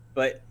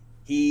 but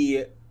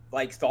he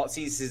thought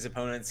seized his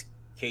opponent's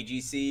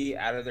KGC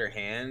out of their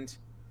hand,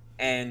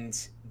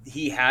 and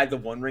he had the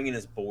One Ring in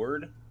his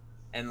board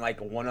and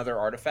one other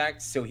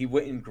artifact, so he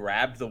went and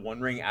grabbed the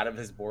One Ring out of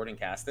his board and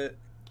cast it.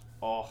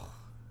 Oh.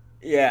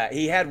 Yeah,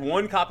 he had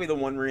 1 copy of the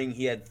One Ring.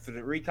 He had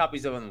 3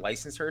 copies of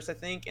Unlicensed Hearse, I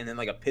think, and then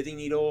a Pithing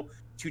Needle,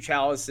 2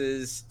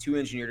 Chalices, 2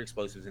 Engineered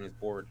Explosives in his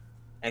board.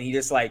 And he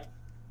just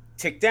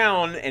ticked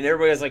down, and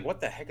everybody was like,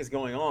 "What the heck is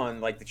going on?"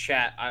 The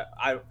chat.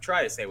 I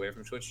try to stay away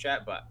from Twitch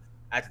chat, but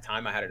at the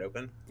time I had it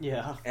open.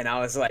 Yeah. And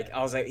I was like,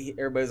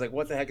 everybody's like,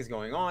 "What the heck is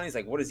going on?" He's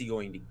like, "What is he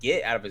going to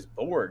get out of his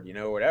board?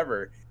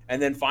 Whatever." And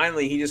then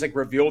finally he just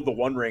revealed the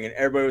One Ring, and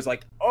everybody was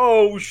like,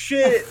 "Oh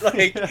shit!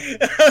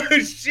 Oh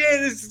shit!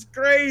 This is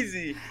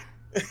crazy."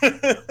 Dude,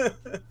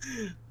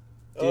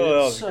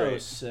 it's so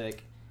great.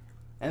 Sick.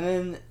 And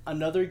then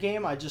another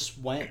game, I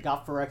just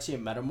got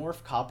Phyrexian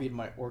Metamorph, copied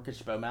my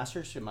Orcish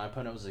Bowmaster, so my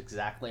opponent was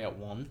exactly at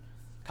 1,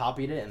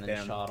 copied it, and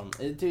then shot him.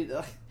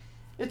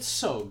 It's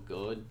so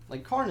good.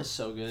 Karn is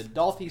so good.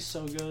 Dalthy's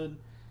so good.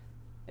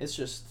 It's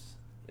just...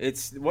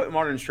 It's what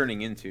Modern's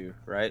turning into,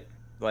 right?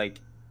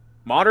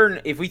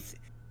 Modern, if we...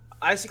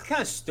 I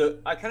kind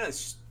of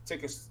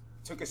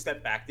took a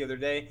step back the other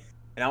day,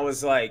 and I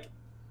was like,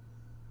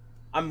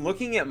 I'm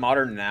looking at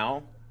Modern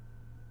now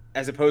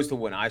as opposed to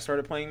when I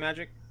started playing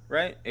Magic,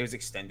 right? It was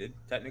extended,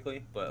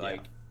 technically, but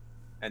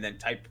and then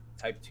type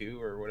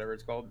 2 or whatever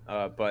it's called.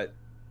 But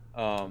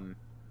that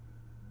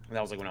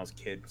was when I was a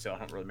kid, so I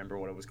don't really remember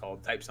what it was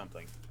called. Type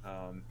something.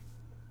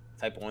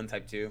 Type 1,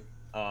 type 2.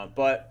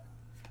 But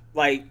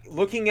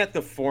looking at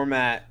the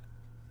format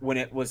when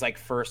it was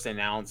first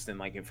announced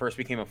and it first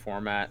became a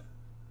format,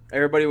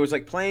 everybody was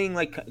playing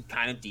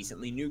kind of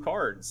decently new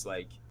cards.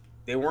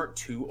 They weren't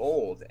too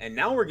old. And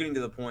now we're getting to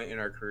the point in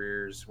our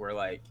careers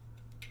where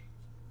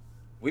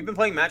we've been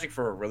playing Magic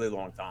for a really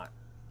long time.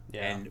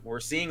 Yeah. And we're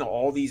seeing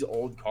all these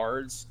old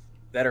cards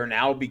that are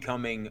now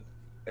becoming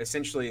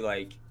essentially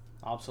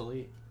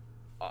obsolete.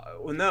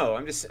 Well, no,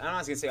 I'm not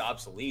going to say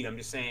obsolete. I'm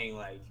just saying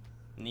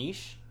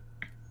niche?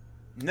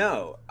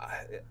 No.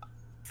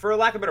 For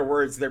lack of better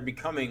words, they're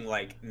becoming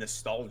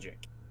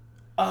nostalgic.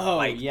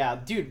 Oh, yeah.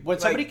 Dude, when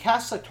somebody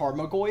casts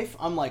Tarmogoyf,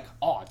 I'm like,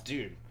 oh,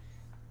 dude.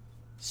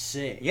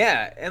 Sick.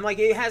 Yeah, and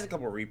it has a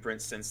couple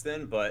reprints since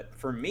then, but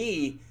for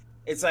me,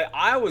 it's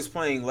I was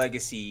playing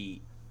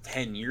Legacy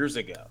 10 years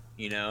ago,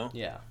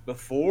 Yeah.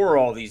 before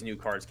all these new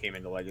cards came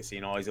into Legacy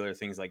and all these other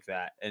things like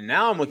that. And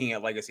now I'm looking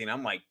at Legacy and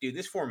I'm like, dude,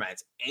 this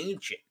format's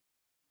ancient,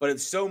 but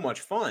it's so much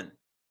fun.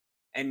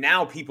 And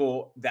now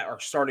people that are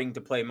starting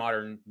to play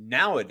Modern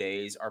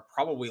nowadays are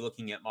probably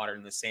looking at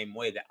Modern the same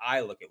way that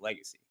I look at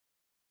Legacy,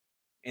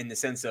 in the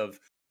sense of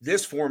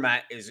this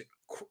format is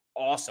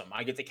awesome.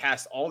 I get to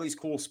cast all these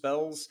cool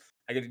spells.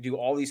 I get to do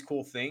all these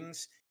cool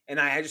things. And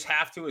I just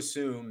have to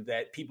assume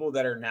that people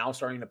that are now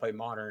starting to play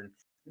Modern,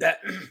 that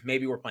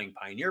maybe were playing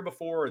Pioneer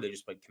before, or they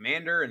just played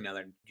Commander and now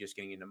they're just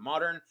getting into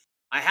Modern,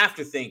 I have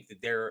to think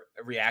that their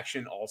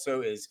reaction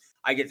also is,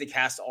 I get to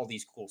cast all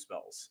these cool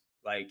spells.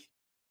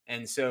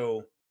 And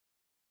so,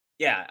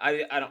 yeah,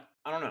 I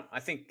don't know. I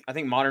think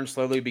Modern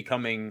slowly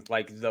becoming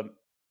like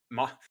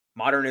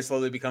Modern is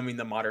slowly becoming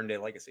the modern day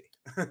Legacy.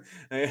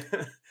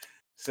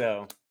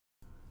 So,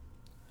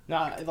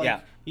 No,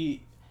 yeah,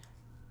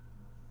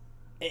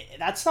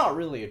 that's not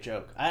really a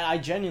joke. I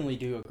genuinely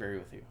do agree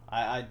with you.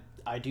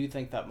 I do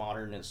think that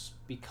Modern is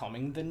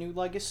becoming the new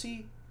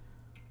Legacy.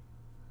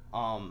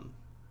 I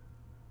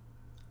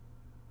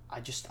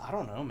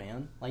don't know,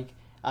 man. Like,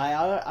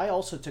 I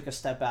also took a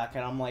step back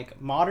and I'm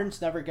like,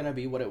 Modern's never gonna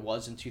be what it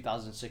was in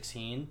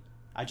 2016.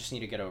 I just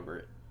need to get over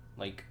it.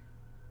 Like,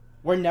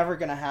 we're never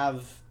gonna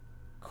have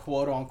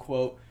quote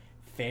unquote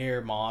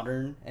fair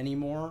Modern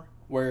anymore,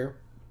 where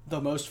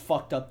the most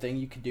fucked up thing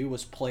you could do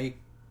was play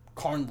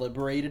Karn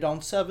Liberated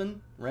on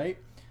 7, right?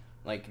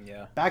 Like,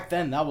 yeah, back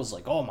then that was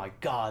like, oh my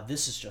god,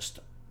 this is just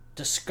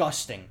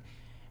disgusting.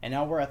 And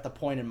now we're at the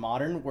point in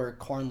Modern where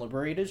Karn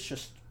Liberated is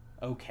just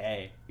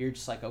okay. You're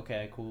just like,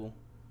 okay, cool.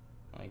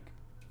 Like,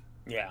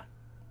 yeah,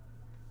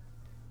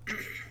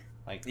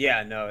 like,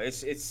 yeah. No,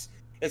 it's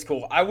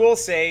cool. I will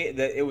say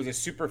that it was a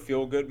super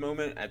feel good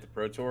moment at the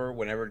Pro Tour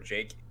whenever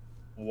Jake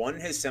won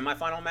his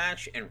semifinal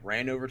match and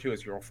ran over to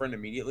his girlfriend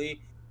immediately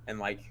and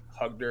like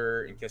hugged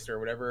her and kissed her or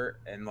whatever,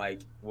 and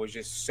like was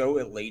just so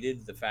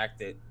elated the fact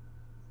that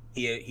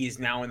he's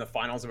now in the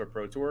finals of a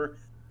Pro Tour.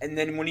 And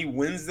then when he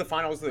wins the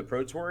finals of the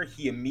Pro Tour,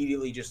 he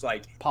immediately just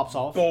like pops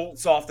off,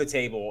 bolts off the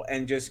table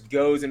and just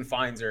goes and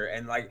finds her.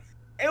 And like,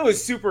 it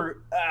was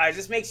super, it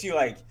just makes you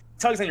like,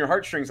 tugs on your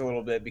heartstrings a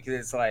little bit, because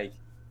it's like,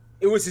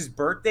 it was his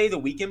birthday the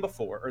weekend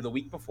before, or the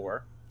week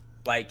before.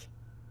 Like,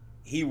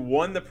 he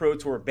won the Pro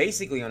Tour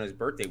basically on his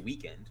birthday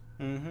weekend.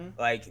 Mm-hmm.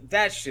 Like,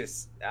 that's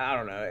just, I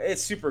don't know.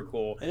 It's super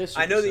cool. It is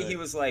super I know that sick. he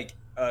was like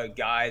a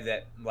guy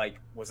that like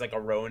was like a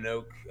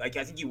Roanoke. Like,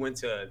 I think he went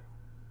to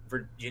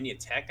Virginia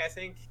Tech, I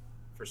think,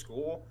 for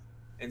school.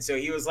 And so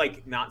he was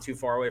like not too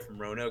far away from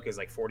Roanoke, is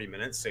like 40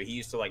 minutes. So he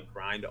used to like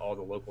grind all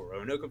the local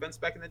Roanoke events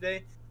back in the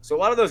day. So a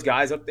lot of those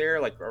guys up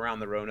there, like around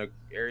the Roanoke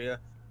area,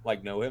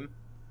 like know him.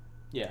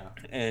 Yeah.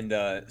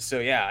 And so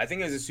yeah, I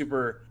think it was a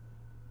super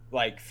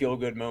like feel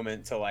good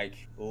moment to like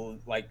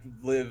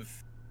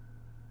live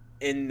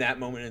in that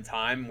moment in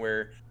time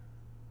where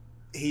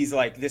he's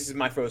like, this is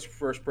my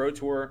first Pro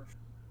Tour.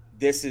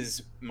 This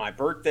is my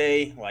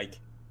birthday. Like,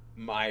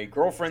 my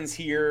girlfriend's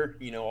here,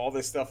 all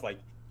this stuff. Like,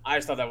 I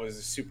just thought that was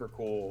a super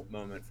cool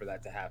moment for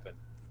that to happen.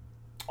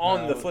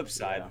 On the flip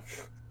side,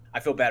 yeah, I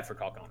feel bad for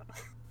Kalkana.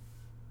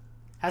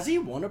 Has he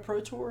won a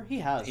Pro Tour? He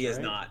has, He right? has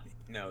not.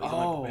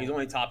 No, he's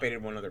only top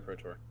 8 one other Pro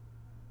Tour.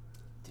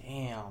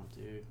 Damn,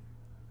 dude.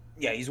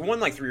 Yeah, he's won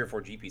like 3 or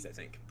 4 GPs, I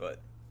think, but...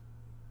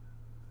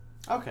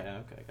 Okay,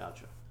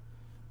 gotcha.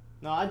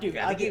 No, I do.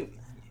 Yeah, I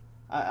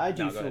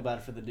do feel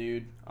bad for the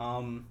dude.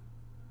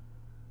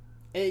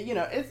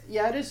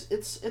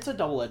 It's a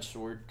double-edged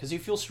sword, because you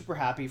feel super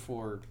happy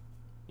for,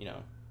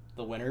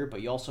 the winner,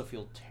 but you also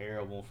feel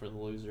terrible for the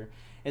loser.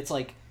 It's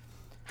like,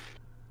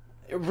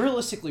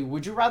 realistically,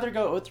 would you rather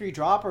go 0-3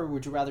 drop, or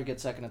would you rather get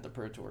second at the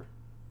Pro Tour?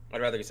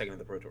 I'd rather get second at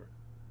the Pro Tour.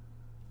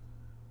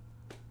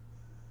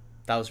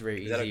 That was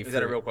very easy. Is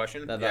that a real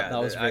question? That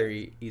was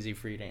very easy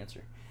for you to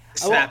answer.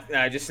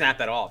 I just snapped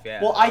that off.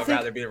 Yeah. Well, I'd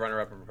rather be the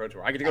runner-up of a Pro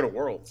Tour. I get to go to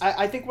Worlds.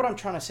 I think what I'm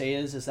trying to say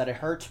is that it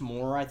hurts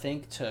more, I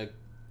think, to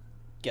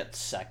get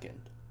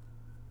second.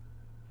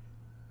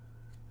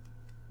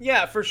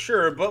 Yeah, for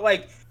sure. But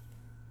like,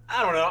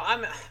 I don't know.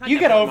 I'm you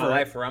get over my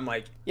life where I'm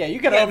like, you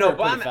get over it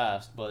pretty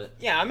fast. But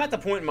yeah, I'm at the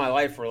point in my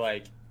life where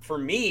like, for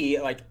me,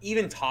 like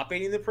even top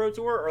 8ing the Pro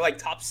Tour or like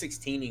top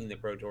 16ing the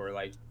Pro Tour,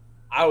 like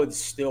I would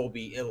still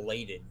be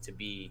elated to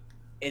be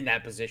in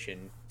that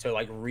position to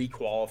like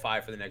re-qualify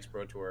for the next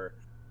Pro Tour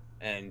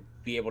and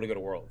be able to go to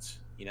Worlds.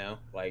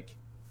 Like.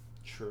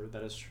 True,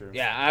 that is true.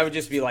 Yeah, I would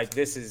just be like,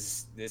 this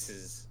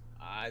is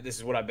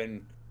what I've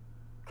been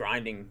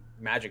grinding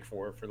Magic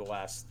for the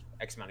last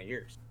X amount of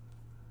years.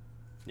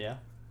 Yeah,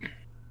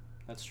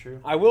 that's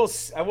true. I will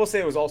say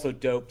it was also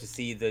dope to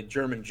see the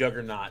German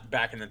juggernaut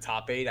back in the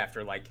top 8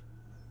 after like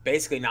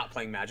basically not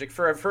playing Magic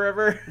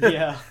forever.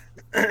 Yeah.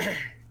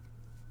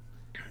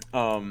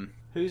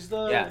 Who's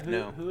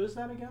who is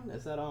that again?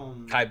 Is that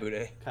Kai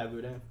Bude? Kai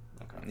Bude.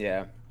 Okay.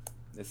 Yeah,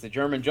 it's the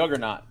German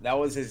juggernaut. That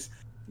was his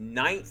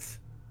 9th.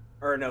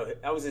 Or no,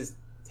 that was his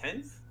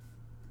 10th?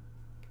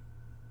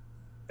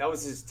 That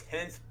was his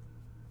 10th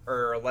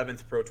or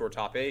 11th Pro Tour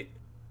top 8,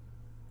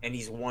 and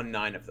he's won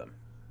 9 of them.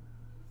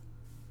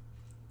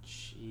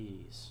 Jeez.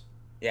 Jeez.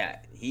 Yeah,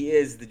 he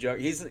is the jug.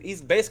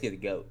 He's basically the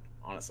GOAT,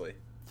 honestly.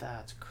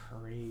 That's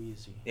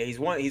crazy. Yeah, he's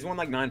won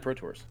like 9 Pro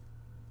Tours.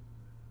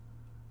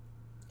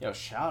 Yo,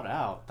 shout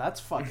out. That's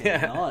fucking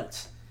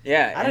nuts.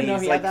 Yeah, I didn't know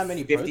he like had that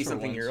many Pro Tour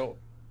 50-something wins. year old.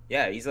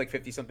 Yeah, he's like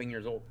 50-something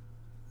years old.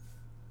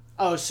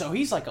 Oh, so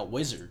he's like a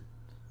wizard.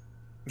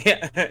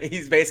 Yeah,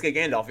 he's basically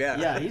Gandalf, yeah.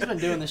 Yeah, he's been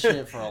doing this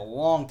shit for a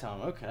long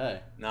time.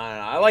 Okay. No,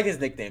 I like his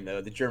nickname,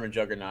 though, the German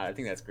Juggernaut. I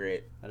think that's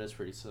great. That is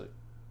pretty sick.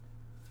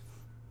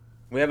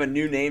 We have a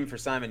new name for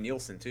Simon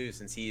Nielsen, too,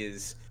 since he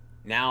is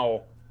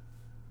now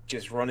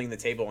just running the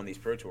table on these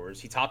Pro Tours.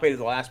 He top-8'd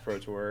the last Pro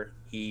Tour.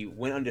 He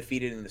went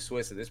undefeated in the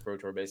Swiss at this Pro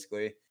Tour,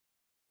 basically.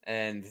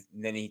 And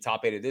then he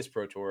top-8'd this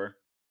Pro Tour.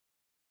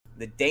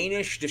 The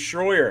Danish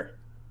Destroyer.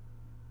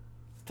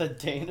 The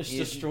Danish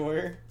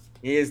Destroyer?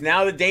 He is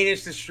now the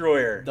Danish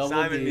Destroyer, Double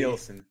Simon D.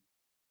 Nielsen.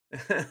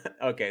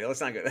 Okay, let's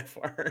not go that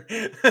far.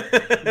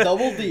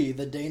 Double D,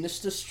 the Danish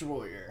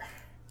Destroyer.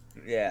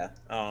 Yeah.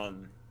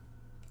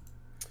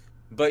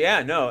 But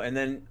yeah, no. And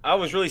then I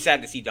was really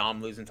sad to see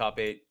Dom lose in top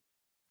 8.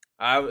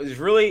 I was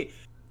really,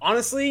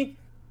 honestly,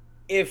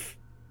 if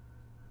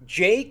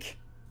Jake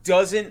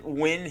doesn't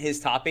win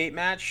his top 8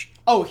 match.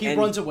 Oh, he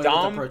runs away with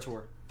the Pro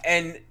Tour.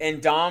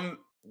 And Dom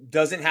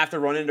doesn't have to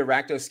run into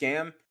Rakdos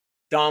Scam,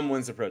 Dom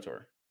wins the Pro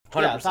Tour.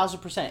 100%. Yeah,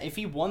 1,000%. If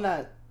he won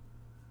that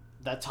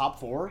top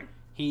 4,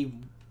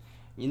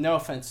 no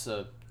offense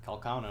to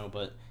Calcano,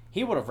 but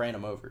he would have ran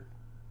him over.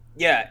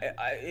 Yeah,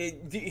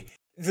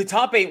 the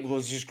top 8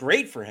 was just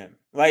great for him.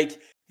 Like,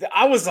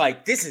 I was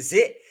like, this is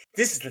it.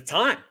 This is the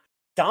time.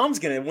 Dom's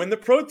going to win the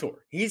Pro Tour.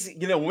 He's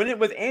going to win it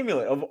with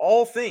Amulet, of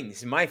all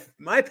things.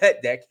 My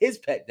pet deck, his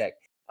pet deck.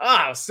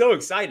 I was so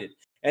excited.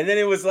 And then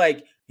it was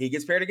like, he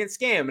gets paired against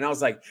Scam. And I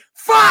was like,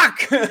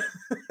 fuck!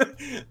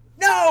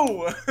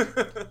 No!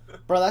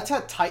 Bro, that's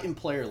how Titan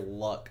player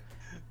luck.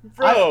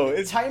 Bro,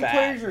 it's Titan bad.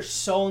 players are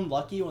so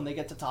unlucky when they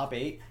get to top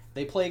 8.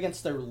 They play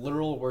against their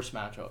literal worst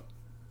matchup.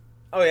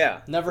 Oh,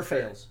 yeah. Never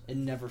fails. It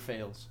never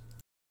fails.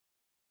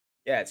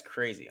 Yeah, it's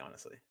crazy,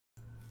 honestly.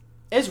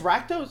 Is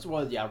Rakdos?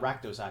 Well, yeah,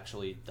 Rakdos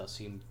actually does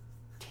seem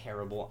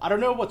terrible. I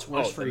don't know what's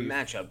worse for you. The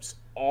matchup's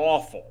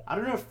awful. I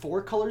don't know if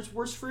 4 colors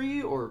worse for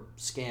you or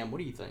Scam. What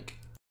do you think?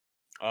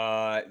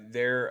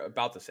 They're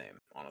about the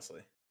same,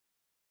 honestly.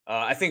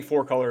 I think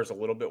 4 color is a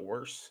little bit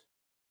worse.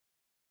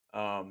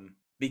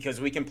 Because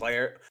we can play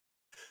it.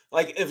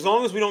 Like, as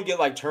long as we don't get,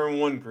 like, turn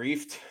 1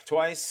 griefed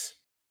twice,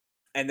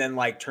 and then,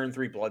 like, turn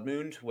 3 blood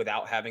mooned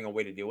without having a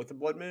way to deal with the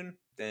blood moon,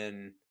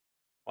 then,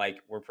 like,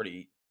 we're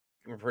pretty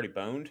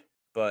boned.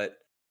 But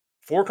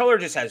 4 color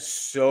just has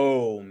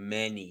so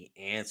many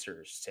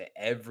answers to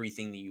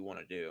everything that you want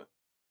to do.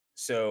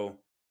 So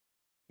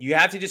you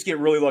have to just get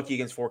really lucky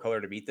against 4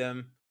 color to beat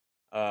them.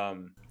 Are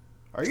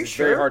you it's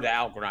sure? very hard to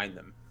outgrind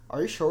them.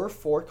 Are you sure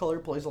 4 color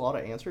plays a lot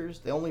of answers?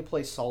 They only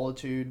play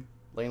Solitude,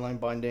 Leyline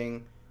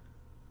Binding,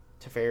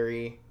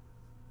 Teferi,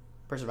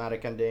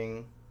 Prismatic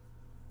Ending.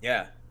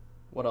 Yeah.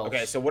 What else?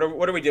 Okay, so what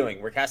are we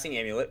doing? We're casting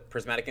Amulet.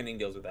 Prismatic Ending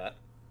deals with that.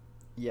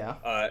 Yeah.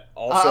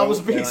 Also, I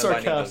was being Leyline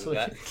Binding deals with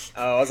sarcastic. that.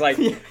 I was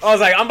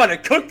like, I'm about to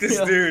cook this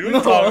dude. What are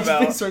you talking I was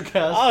about? being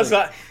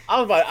sarcastic.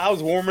 I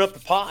was warming up the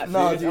pot.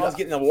 No, dude. dude, I was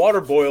getting the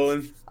water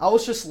boiling. I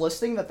was just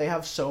listing that they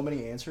have so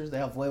many answers. They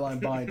have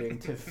Leyline Binding,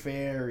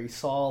 Teferi,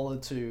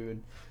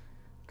 Solitude,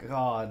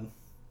 God,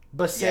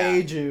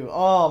 Beseiju. Yeah.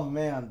 Oh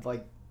man,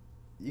 like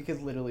you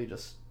could literally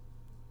just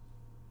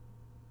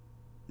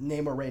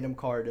name a random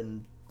card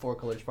and 4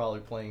 colors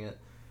probably playing it.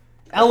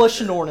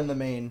 Elishanorn in the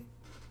main.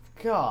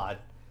 God.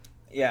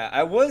 Yeah,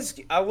 I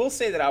will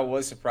say that I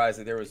was surprised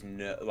that there was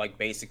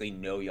basically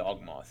no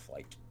Yawgmoth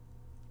like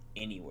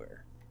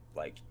anywhere,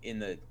 like in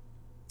the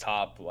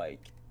top like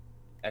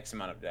X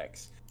amount of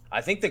decks. I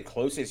think the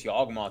closest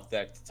Yawgmoth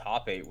deck to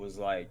top 8 was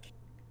like,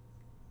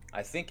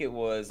 I think it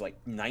was like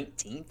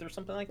 19th or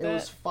something like that. It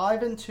was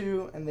 5 and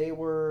 2, and they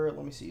were,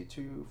 let me see,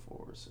 2,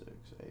 4, 6,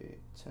 8,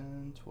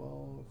 10,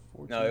 12,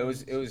 14. No, it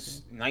was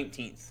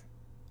 19th.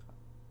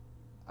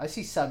 I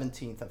see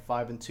 17th at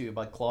 5 and 2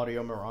 by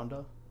Claudio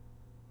Miranda.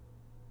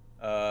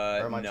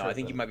 No, I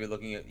think you might be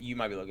looking at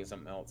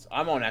something else.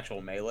 I'm on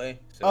actual Melee.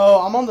 So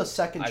I'm on the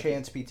second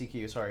chance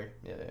PTQ. Sorry.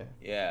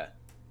 Yeah.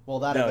 Well,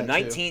 that no, event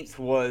 19th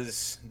too.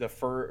 Was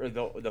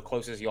the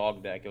closest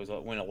Yawg deck. It was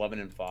went 11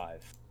 and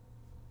 5.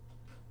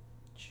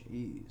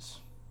 Jeez.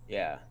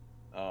 Yeah.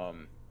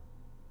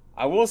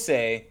 I will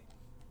say,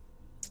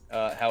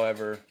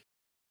 however,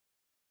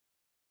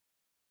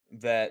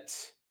 that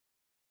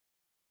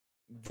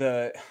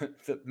the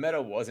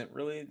meta wasn't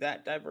really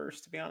that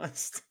diverse, to be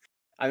honest.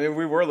 I mean,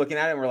 we were looking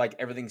at it and we're like,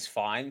 everything's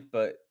fine,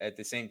 but at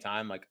the same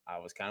time, like I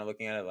was kind of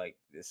looking at it like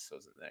this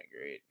wasn't that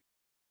great.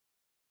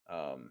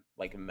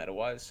 Like meta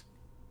wise.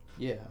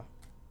 Yeah.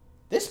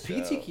 This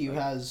PTQ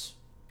has,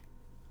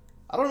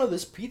 I don't know,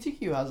 this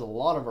PTQ has a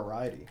lot of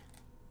variety.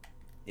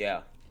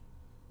 Yeah.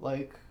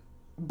 Like,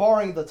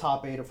 barring the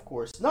top 8, of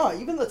course. No,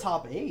 even the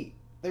top 8.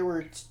 There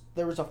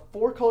was a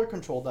 4 color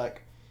control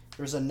deck.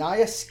 There was a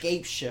Naya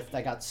Scape Shift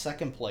that got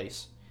 2nd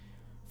place.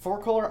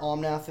 4 color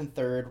Omnath in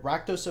 3rd.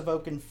 Rakdos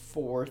Evoke in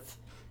 4th.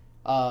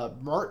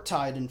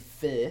 Murktide in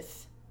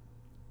 5th.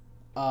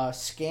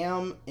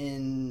 Scam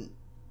in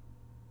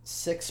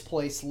 6th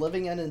place,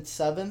 Living End in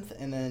 7th,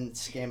 and then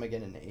Scam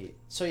again in 8th.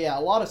 So yeah,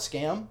 a lot of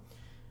Scam,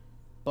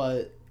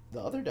 but the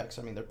other decks,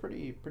 I mean, they're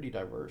pretty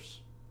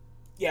diverse.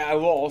 Yeah, I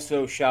will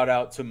also shout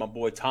out to my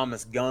boy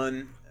Thomas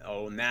Gunn,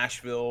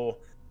 Nashville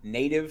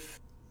native,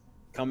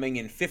 coming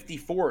in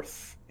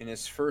 54th in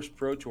his first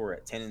Pro Tour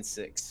at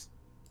 10-6.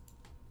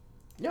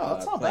 Yeah,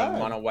 that's not Playing bad.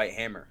 Mono White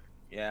Hammer.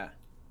 Yeah,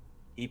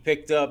 he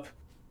picked up,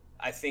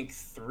 I think,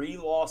 3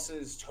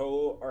 losses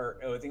total, or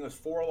I think it was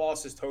 4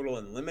 losses total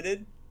in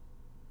limited.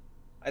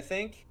 I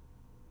think.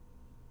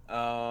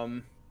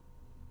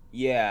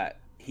 Yeah,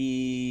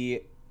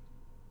 he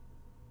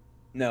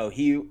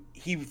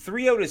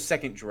 3-0'd his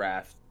second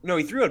draft. No,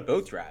 he 3-0'd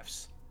both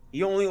drafts.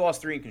 He only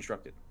lost 3 in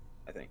constructed,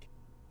 I think.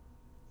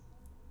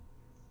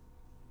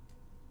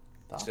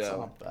 That's So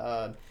not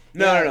bad.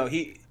 no, Yeah. no.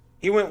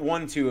 He went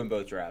 1-2 in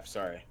both drafts.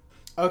 Sorry,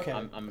 Okay.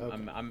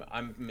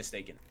 I'm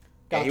mistaken.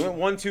 Yeah, he Gotcha.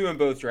 went 1-2 in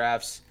both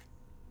drafts,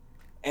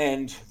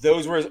 and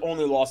those were his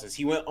only losses.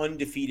 He went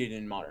undefeated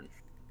in modern,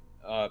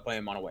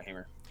 playing Mono White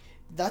Hammer.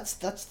 That's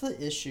the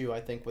issue,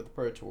 I think, with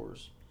Pro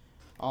Tours.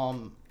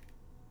 Um,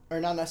 or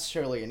not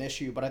necessarily an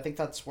issue, but I think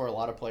that's where a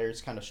lot of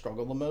players kind of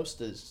struggle the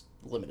most is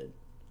limited.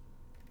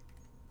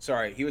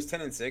 Sorry, he was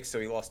 10-6, so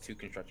he lost 2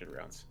 constructed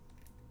rounds.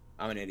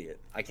 I'm an idiot.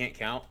 I can't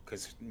count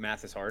because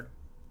math is hard,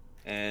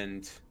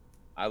 and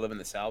I live in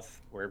the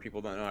South where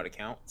people don't know how to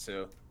count.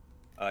 So,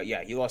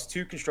 yeah, he lost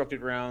 2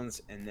 constructed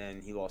rounds, and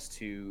then he lost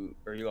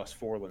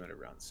 4 limited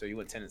rounds. So he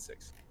went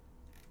 10-6.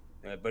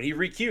 But he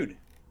requeued,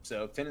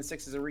 so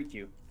 10-6 is a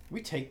requeue.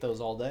 We take those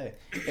all day.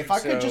 If I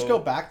could just go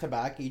back to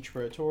back each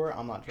Pro Tour,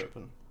 I'm not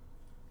tripping.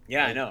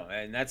 Yeah, I know,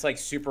 and that's like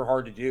super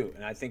hard to do,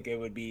 and I think it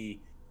would be.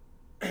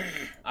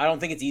 I don't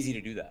think it's easy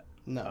to do that.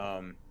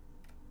 No.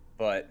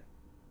 But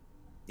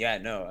yeah,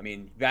 no, I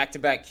mean,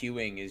 back-to-back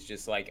queuing is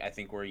just like I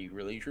think where you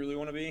really truly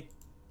want to be.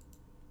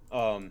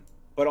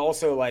 But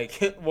also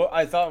like what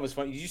I thought was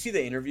funny. Did you see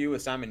the interview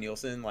with Simon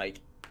Nielsen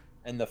like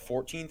in the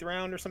 14th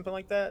round or something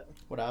like that?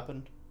 What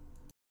happened?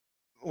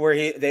 Where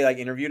they like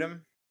interviewed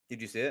him?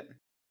 Did you see it?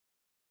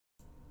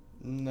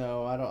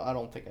 No, I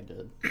don't think I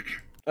did.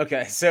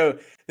 Okay, so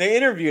they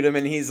interviewed him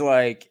and he's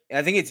like,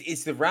 I think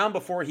it's the round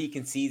before he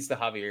concedes to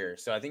Javier.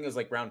 So I think it was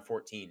like round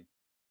 14.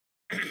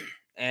 Or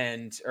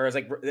it was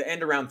like the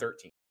end of round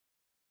 13.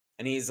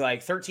 And he's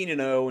like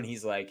 13-0 and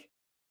he's like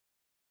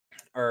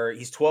or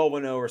he's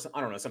 12-0 or something,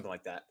 I don't know, something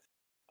like that.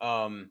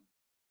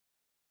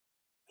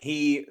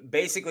 He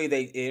basically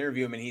they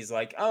interview him and he's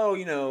like, "Oh,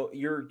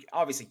 you're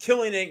obviously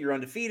killing it. You're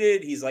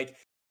undefeated." He's like,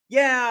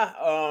 "Yeah,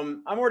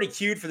 I'm already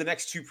queued for the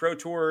next 2 pro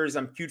tours.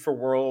 I'm queued for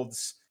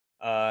Worlds.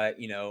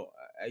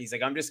 He's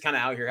like, I'm just kind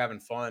of out here having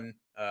fun.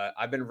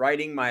 I've been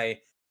writing my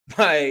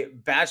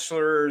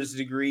bachelor's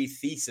degree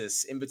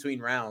thesis in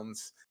between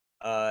rounds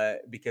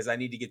because I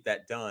need to get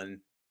that done."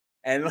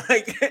 And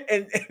like,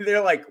 and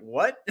they're like,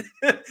 "What?"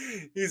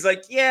 He's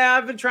like, "Yeah,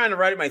 I've been trying to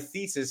write my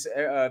thesis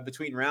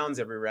between rounds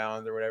every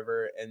round or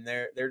whatever." And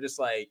they're just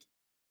like,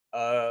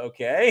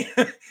 "Okay."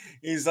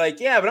 He's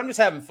like, "Yeah, but I'm just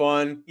having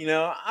fun.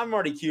 I'm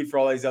already queued for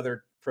all these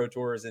other pro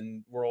tours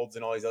and worlds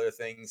and all these other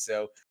things,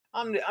 so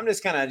I'm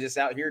just kind of just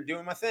out here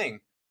doing my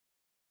thing."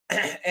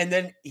 And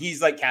then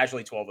he's like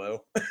casually 12-0.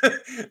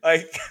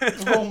 Like,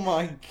 Oh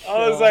my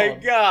I was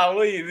like, god.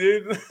 "Golly,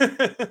 dude."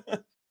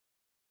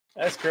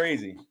 That's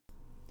crazy.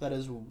 That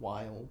is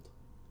wild.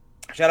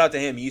 Shout out to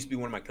him. He used to be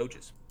one of my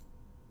coaches.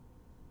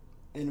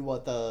 In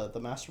what, the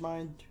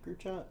mastermind group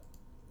chat?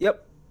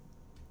 Yep.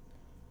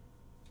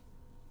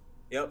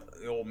 The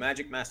old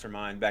Magic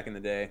Mastermind back in the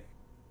day.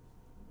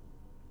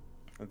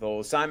 With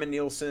old Simon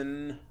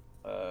Nielsen.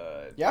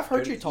 Yeah, I've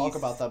heard you talk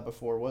about that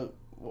before.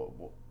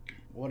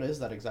 What is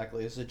that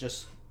exactly? Is it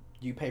just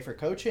you pay for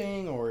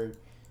coaching or?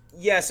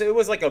 Yeah, so it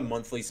was like a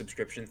monthly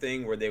subscription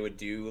thing where they would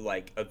do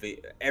like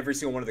every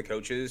single one of the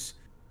coaches.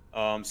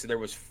 So there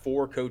was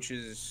 4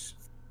 coaches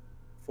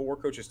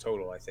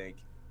total, I think.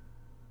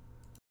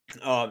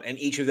 And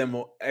each of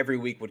them every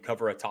week would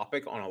cover a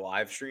topic on a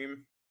live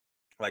stream,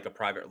 like a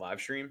private live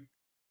stream.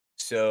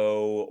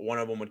 So one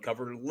of them would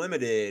cover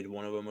limited,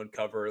 one of them would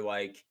cover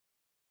like,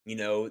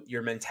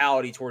 your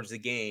mentality towards the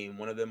game.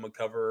 One of them would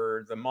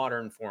cover the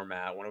modern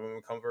format. One of them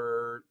would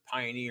cover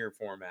pioneer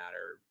format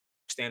or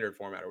standard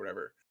format or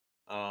whatever.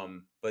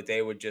 But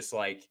they would just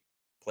like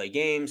play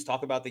games,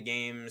 talk about the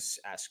games,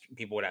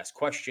 people would ask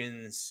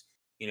questions.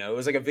 It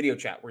was like a video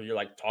chat where you're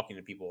like talking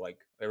to people, like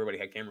everybody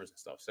had cameras and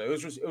stuff. So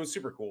it was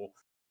super cool.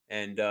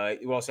 And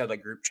you also had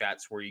like group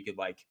chats where you could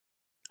like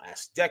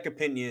ask deck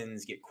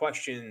opinions, get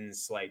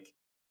questions. Like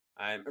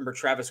I remember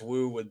Travis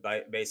Wu would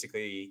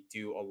basically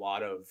do a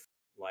lot of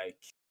like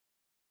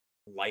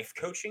life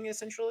coaching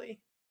essentially.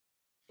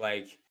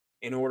 Like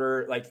in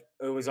order, like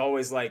it was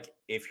always like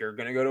if you're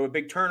going to go to a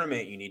big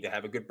tournament, you need to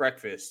have a good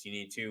breakfast. You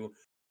need to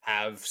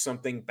have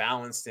something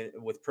balanced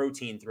with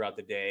protein throughout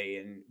the day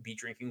and be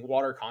drinking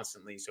water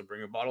constantly. So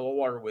bring a bottle of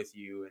water with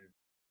you and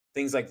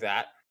things like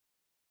that.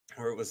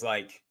 Where it was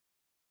like,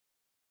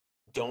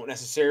 don't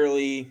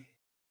necessarily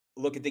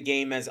look at the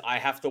game as I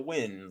have to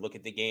win. Look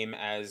at the game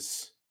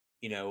as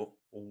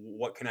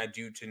what can I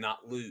do to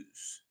not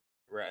lose,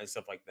 right, and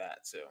stuff like that.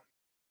 So,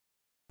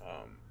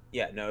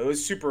 yeah, no, it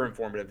was super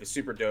informative. It's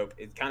super dope.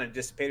 It kind of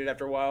dissipated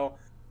after a while,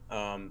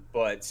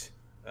 but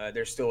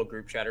there's still a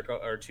group chat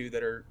or two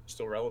that are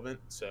still relevant.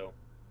 So,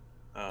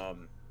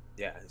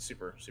 yeah, it's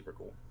super super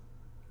cool.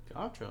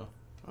 Gotcha.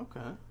 Okay.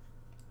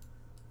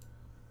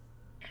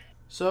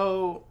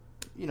 So,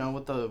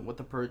 with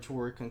the Pro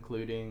Tour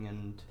concluding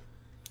and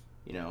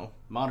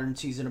modern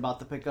season about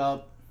to pick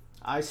up,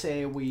 I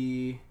say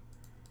we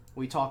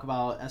talk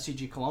about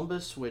SCG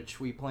Columbus, which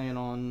we plan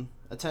on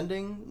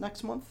attending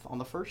next month on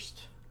the 1st.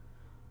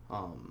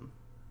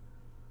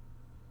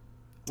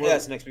 Yeah,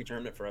 it's next big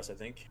tournament for us, I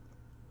think.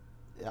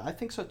 Yeah, I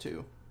think so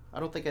too. I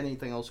don't think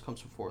anything else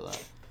comes before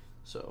that.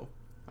 So,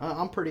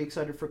 I'm pretty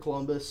excited for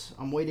Columbus.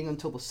 I'm waiting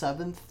until the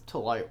 7th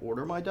till I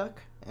order my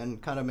deck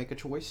and kind of make a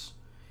choice.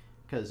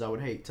 Because I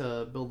would hate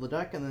to build the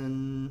deck and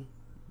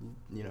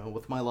then,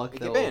 with my luck,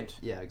 get banned.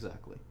 Yeah,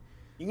 exactly.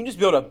 You can just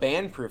build a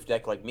ban-proof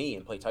deck like me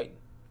and play Titan.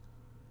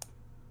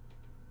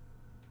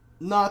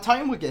 Nah,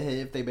 Titan would get hit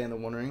if they ban the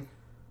One Ring.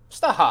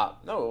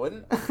 Stop. No, it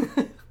wouldn't.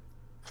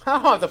 I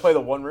don't have to play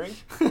the One Ring.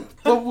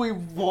 But we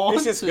want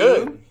It's just to.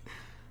 good.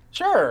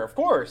 Sure, of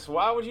course.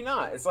 Why would you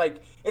not? It's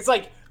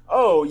like,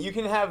 oh, you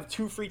can have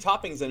 2 free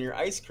toppings on your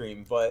ice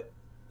cream, but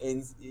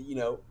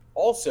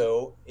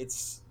also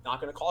it's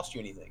not going to cost you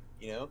anything.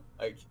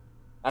 Like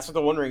that's what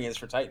the One Ring is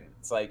for Titan.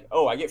 It's like,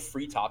 oh, I get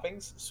free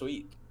toppings,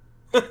 sweet.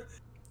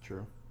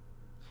 True.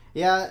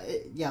 Yeah,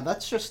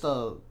 that's just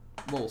a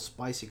little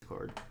spicy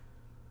card.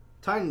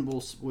 Titan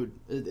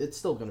it's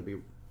still going to be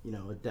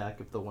a deck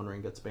if the One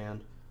Ring gets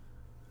banned.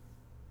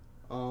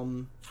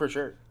 For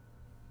sure.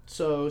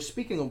 So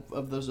speaking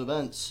of those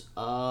events,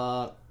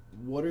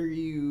 what are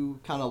you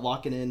kind of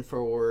locking in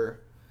for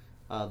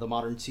the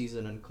modern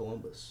season in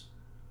Columbus?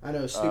 I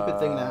know, stupid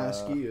thing to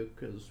ask you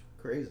because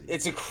crazy.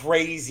 It's a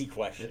crazy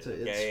question.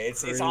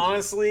 It's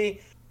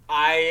honestly,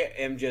 I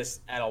am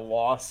just at a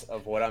loss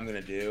of what I'm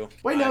gonna do.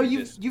 Wait, no,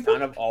 you've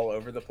kind of all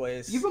over the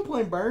place. You've been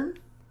playing Burn?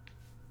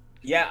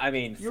 Yeah, I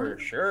mean, for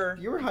sure.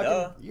 You were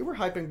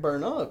hyping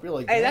Burn up. You're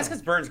like, hey, that's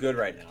because Burn's good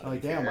right now. Oh,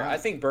 damn! I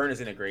think Burn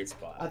is in a great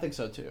spot. I think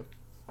so too.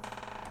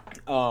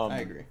 I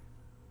agree.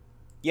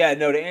 Yeah,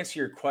 no, to answer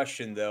your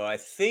question, though, I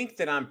think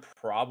that I'm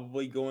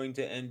probably going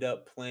to end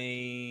up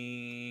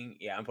playing...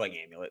 Yeah, I'm playing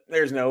Amulet.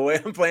 There's no way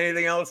I'm playing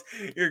anything else.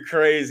 You're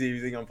crazy if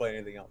you think I'm playing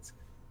anything else.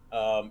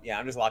 Yeah,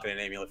 I'm just locking in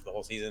Amulet for the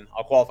whole season.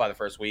 I'll qualify the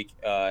first week,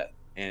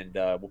 and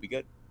we'll be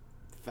good.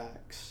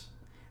 Facts.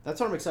 That's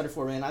what I'm excited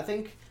for, man. I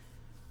think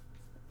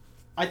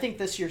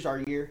this year's our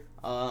year.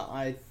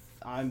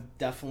 I'm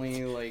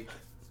definitely, like...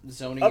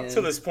 zoning up in.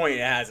 to this point it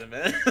hasn't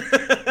been.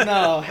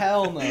 No,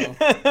 hell no.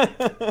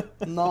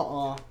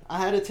 Nuh-uh. I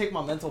had to take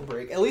my mental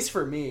break, at least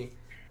for me.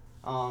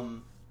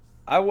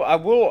 I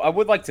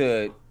would like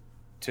to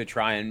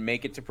try and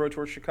make it to Pro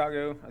Tour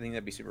Chicago. I think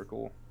that'd be super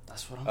cool.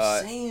 That's what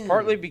I'm saying.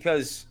 Partly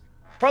because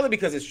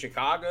it's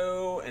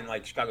Chicago and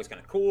like Chicago's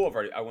kind of cool.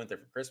 I went there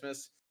for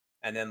Christmas,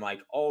 and then like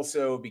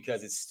also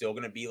because it's still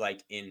gonna be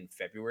like in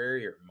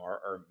February or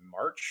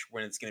March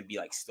when it's gonna be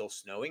like still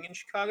snowing in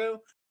Chicago,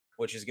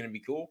 which is gonna be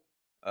cool.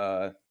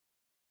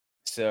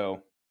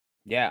 So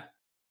yeah.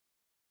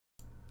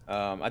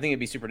 I think it'd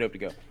be super dope to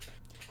go.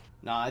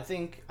 No, I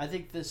think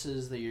this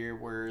is the year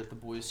where the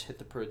boys hit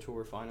the Pro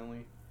Tour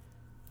finally.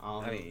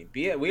 I mean,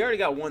 we already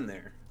got one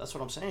there. That's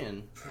what I'm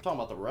saying. I'm talking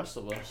about the rest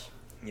of us.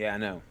 Yeah, I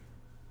know.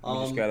 We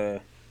just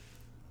gotta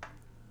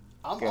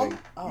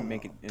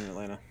make it in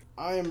Atlanta.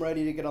 I am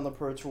ready to get on the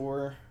Pro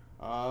Tour.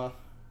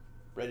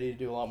 Ready to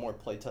do a lot more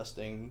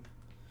playtesting.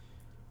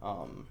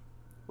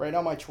 Right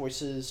now, my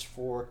choices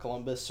for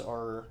Columbus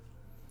are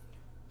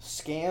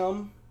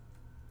Scam,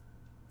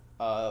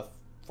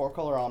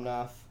 4-color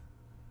Omnath,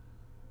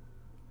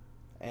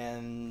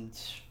 and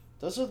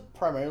those are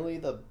primarily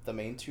the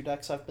main 2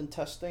 decks I've been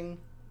testing.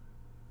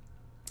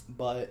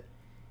 But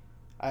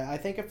I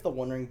think if the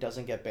One Ring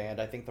doesn't get banned,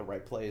 I think the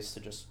right play is to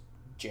just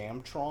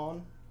jam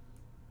Tron,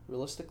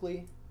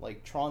 realistically.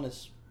 Like, Tron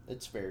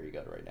it's very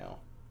good right now.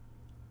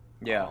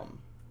 Yeah.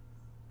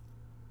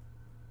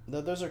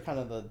 Those are kind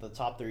of the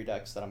top 3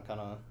 decks that I'm kind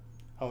of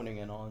honing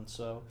in on.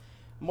 So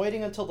I'm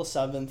waiting until the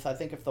 7th. I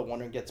think if the One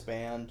Ring gets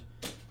banned,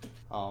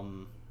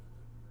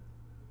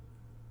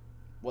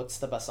 what's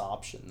the best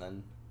option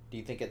then? Do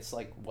you think it's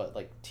like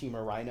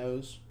Teamer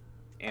Rhinos?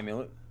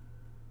 Amulet.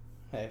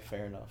 Hey,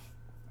 fair enough.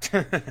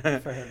 Fair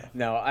enough.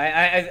 No,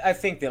 I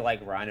think that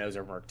like Rhinos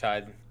or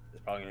Murktide is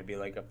probably gonna be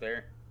like up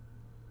there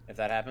if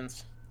that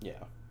happens.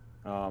 Yeah.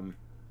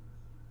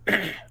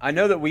 I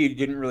know that we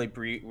didn't really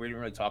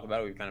talk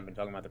about it. We've kind of been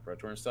talking about the Pro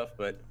Tour and stuff,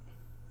 but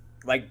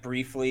like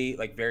briefly,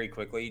 like very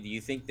quickly, do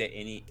you think that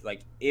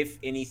if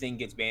anything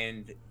gets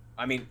banned,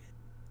 I mean,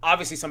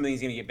 obviously something's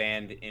going to get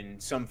banned in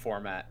some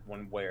format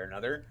one way or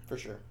another. For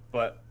sure.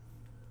 But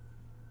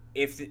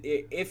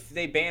if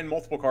they ban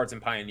multiple cards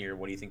in Pioneer,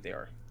 what do you think they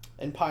are?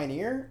 In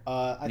Pioneer,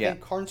 I think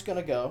Karn's going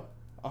to go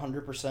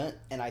 100%,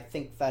 and I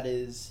think that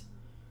is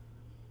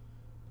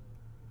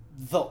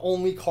the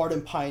only card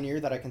in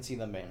Pioneer that I can see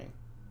them banning.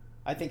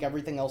 I think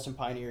everything else in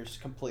Pioneer is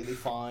completely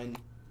fine.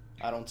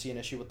 I don't see an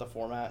issue with the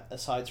format,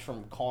 aside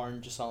from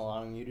Karn just not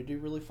allowing you to do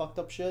really fucked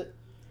up shit.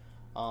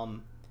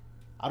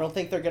 I don't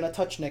think they're going to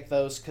touch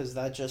Nykthos, because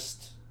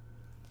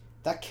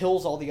that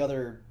kills all the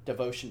other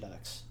devotion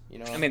decks, you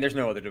know? I mean, there's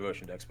no other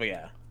devotion decks, but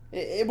yeah.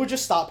 It would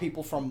just stop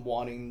people from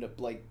wanting to,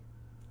 like...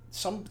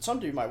 Some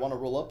dude might want to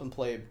roll up and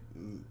play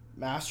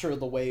Master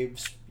of the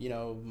Waves, you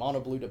know, mono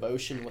blue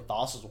devotion with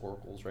Thassa's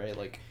Oracles, right?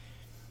 Like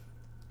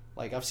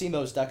I've seen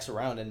those decks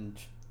around, and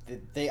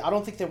I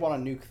don't think they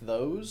want to nuke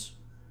those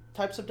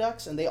types of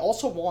decks, and they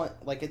also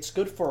want, like, it's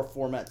good for a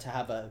format to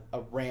have a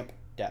ramp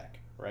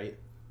deck, right?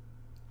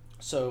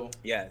 So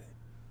yeah,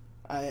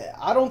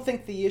 I don't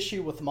think the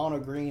issue with mono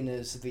green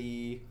is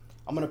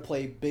I'm gonna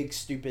play big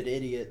stupid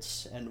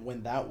idiots and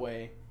win that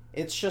way.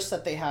 It's just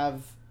that they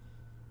have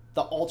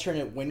the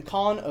alternate win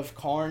con of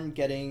Karn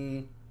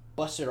getting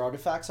busted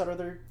artifacts out of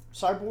their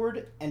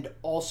sideboard and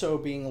also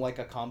being like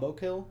a combo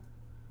kill.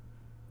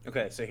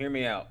 Okay, so hear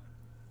me out.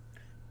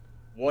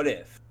 What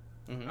if?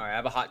 All right, I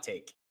have a hot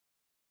take.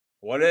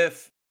 What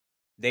if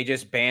they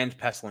just banned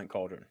Pestilent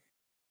Cauldron?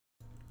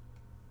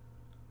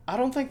 I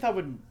don't think that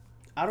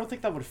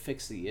would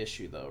fix the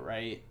issue, though,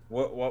 right?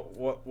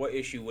 What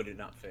issue would it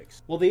not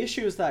fix? Well, the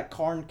issue is that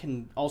Karn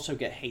can also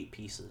get hate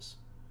pieces.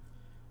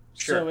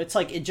 Sure. So it's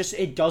like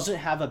it doesn't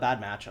have a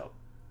bad matchup.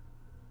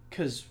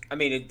 Cause I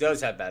mean, it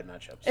does have bad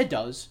matchups. It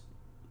does,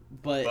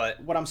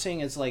 but what I'm saying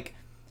is, like,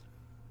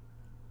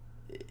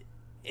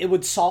 it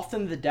would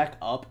soften the deck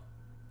up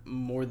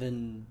more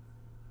than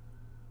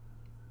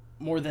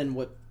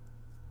what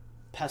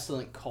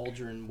Pestilent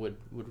Cauldron would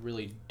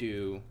really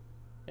do,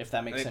 if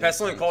that makes sense.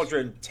 Pestilent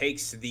Cauldron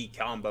takes the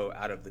combo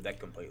out of the deck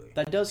completely.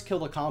 That does kill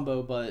the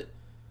combo, but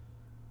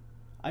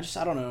I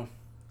don't know.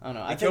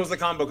 It kills the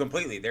combo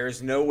completely. There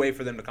is no way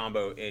for them to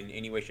combo in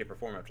any way, shape, or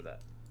form after that.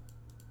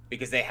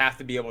 Because they have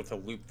to be able to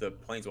loop the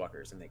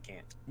Planeswalkers, and they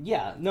can't.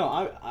 Yeah, no,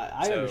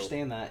 I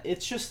understand that.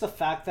 It's just the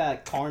fact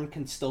that Karn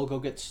can still go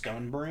get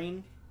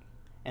Stonebrain,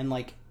 and,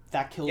 like,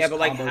 that kills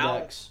combo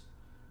decks.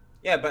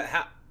 Yeah,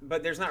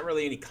 but there's not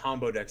really any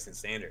combo decks in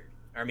Standard.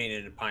 I mean,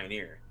 in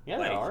Pioneer. Yeah,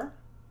 there are.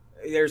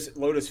 There's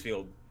Lotus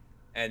Field,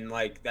 and,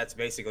 like, that's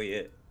basically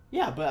it.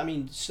 Yeah, but I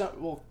mean,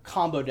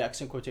 combo decks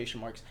in quotation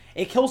marks.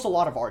 It kills a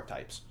lot of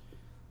archetypes.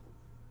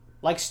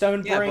 Like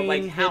Stonebrain, yeah, but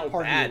like how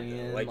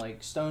bad? Like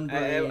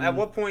Stonebrain. At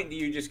what point do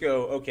you just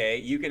go, okay,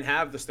 you can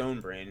have the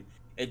Stonebrain.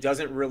 It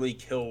doesn't really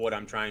kill what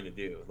I'm trying to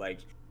do. Like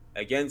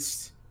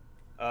against,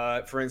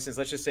 for instance,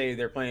 let's just say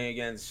they're playing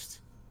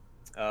against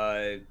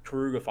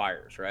Karuga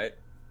Fires, right?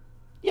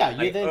 Yeah,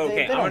 like, they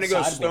I'm gonna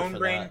go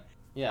Stonebrain.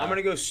 Yeah, I'm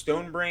gonna go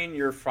Stonebrain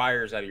your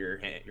Fires out of your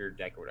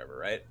deck or whatever,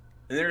 right?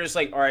 And they're just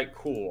like, all right,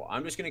 cool.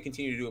 I'm just going to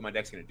continue to do what my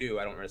deck's going to do.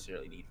 I don't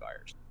necessarily need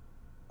Fires.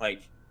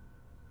 Like,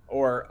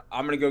 or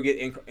I'm going to go get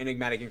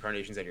Enigmatic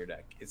Incarnations out of your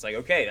deck. It's like,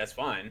 okay, that's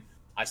fine.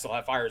 I still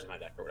have Fires in my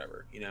deck or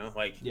whatever, you know?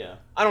 Like, yeah.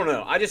 I don't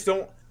know. I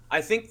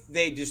think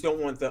they just don't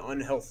want the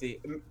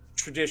unhealthy,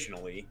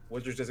 traditionally,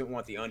 Wizards doesn't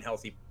want the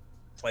unhealthy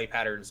play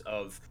patterns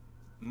of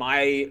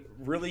my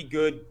really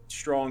good,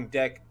 strong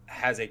deck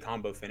has a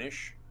combo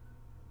finish.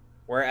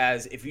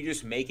 Whereas if you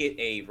just make it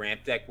a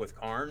ramp deck with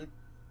Karn,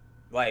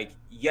 like,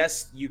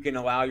 yes, you can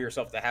allow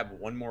yourself to have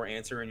one more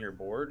answer in your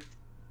board,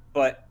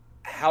 but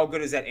how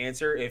good is that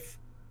answer if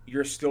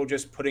you're still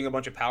just putting a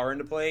bunch of power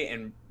into play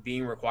and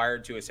being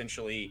required to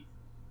essentially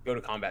go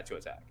to combat to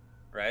attack,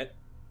 right?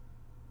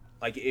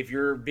 Like, if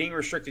you're being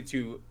restricted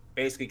to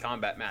basically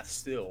combat math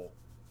still,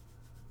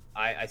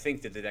 I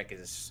think that the deck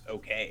is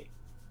okay.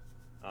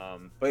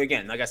 But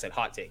again, like I said,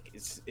 hot take.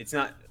 It's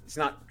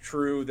not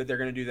true that they're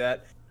going to do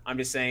that. I'm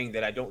just saying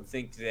that I don't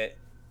think that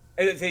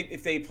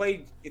if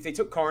they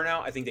took Karn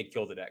out, I think they'd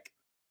kill the deck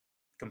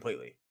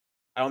completely.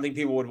 I don't think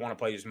people would want to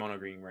play just mono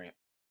green ramp.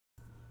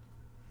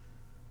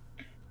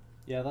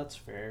 Yeah, that's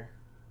fair.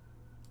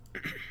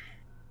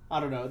 I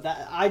don't know.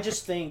 I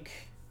just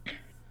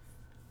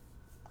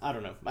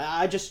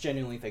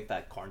genuinely think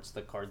that Karn's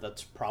the card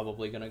that's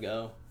probably gonna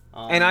go.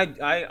 And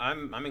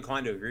I'm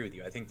inclined to agree with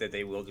you. I think that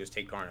they will just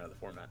take Karn out of the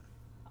format.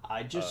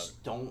 I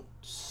just don't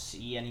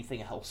see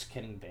anything else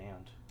getting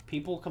banned.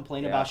 People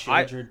complain about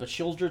Shieldred, but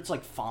Shieldred's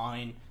like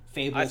fine.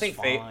 Fable's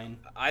fine.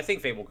 I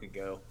think Fable could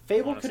go.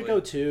 Fable could go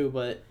too,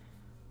 but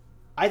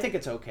I think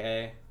it's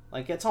okay.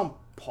 Like, it's on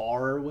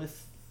par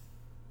with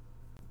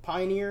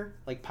Pioneer,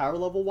 like power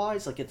level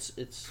wise. Like, it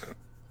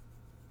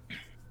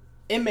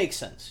makes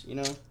sense, you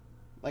know?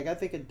 Like, I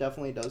think it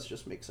definitely does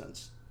just make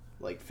sense.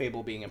 Like,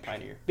 Fable being in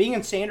Pioneer. Being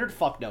in Standard,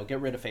 fuck no. Get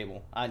rid of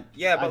Fable.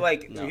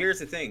 Here's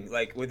the thing.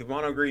 Like, with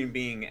mono green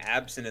being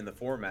absent in the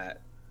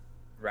format,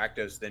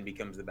 Rakdos then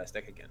becomes the best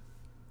deck again.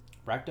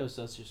 Rakdos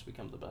does just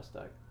become the best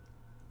deck.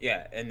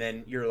 Yeah, and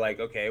then you're like,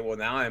 okay, well,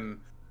 now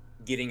I'm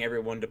getting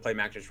everyone to play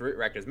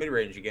Rakdos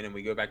mid-range again, and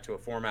we go back to a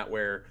format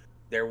where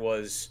there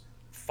was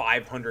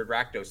 500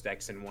 Rakdos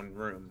decks in one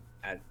room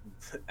at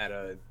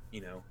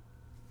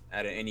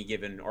any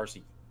given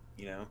RC,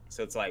 you know?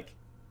 So it's like,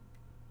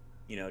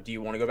 you know, do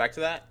you want to go back to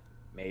that?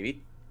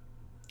 Maybe.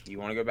 Do you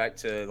want to go back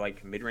to,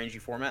 like, mid-rangey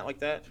format like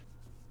that?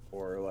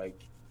 Or, like,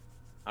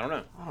 I don't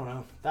know. I don't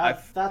know. I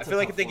That's feel a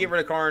like tough if they get one.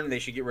 rid of Karn, they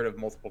should get rid of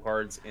multiple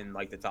cards in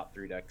like the top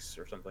 3 decks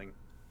or something.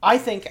 I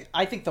think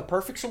the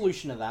perfect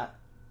solution to that,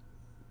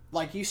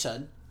 like you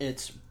said,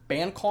 it's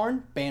ban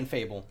Karn, ban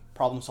Fable,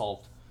 problem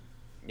solved.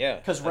 Yeah,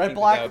 Because I think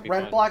that would be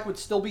red fine. black would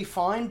still be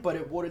fine, but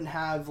it wouldn't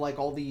have like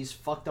all these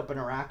fucked up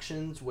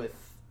interactions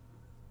with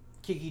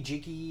Kiki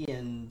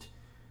Jiki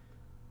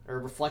or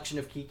Reflection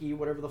of Kiki,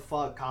 whatever the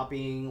fuck,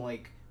 copying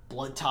like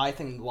Blood Tithe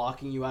and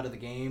locking you out of the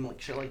game,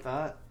 like shit like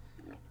that.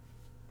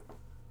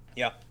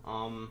 Yeah.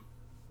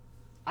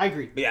 I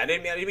agree. But yeah, I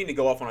didn't mean to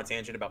go off on a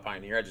tangent about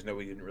Pioneer. I just know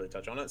we didn't really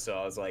touch on it, so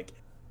I was like,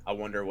 I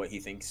wonder what he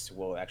thinks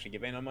will actually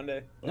get banned on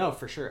Monday. But... No,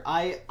 for sure.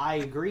 I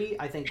agree.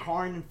 I think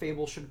Karn and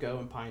Fable should go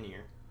in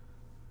Pioneer,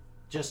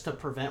 just to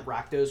prevent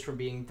Rakdos from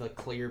being the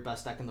clear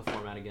best deck in the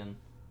format again.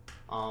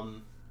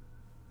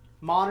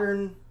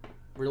 Modern,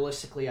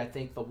 realistically, I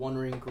think the One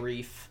Ring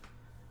Grief.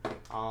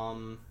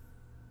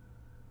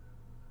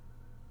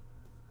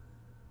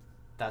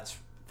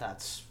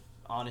 That's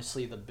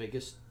honestly the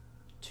biggest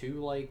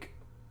two like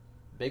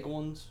big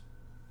ones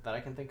that I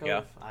can think of.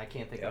 Yeah. I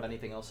can't think of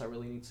anything else that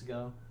really needs to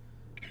go.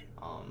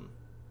 Yeah,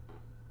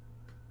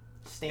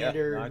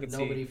 Standard, no, I could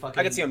nobody see, fucking.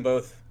 I could see them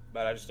both,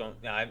 but I just don't.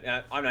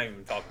 Yeah, I'm not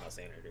even talking about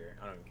Standard here.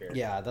 I don't even care.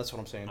 Yeah, that's what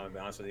I'm saying. I'm gonna be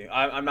honest with you.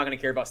 I'm not gonna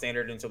care about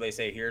Standard until they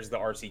say here's the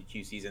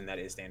RCQ season that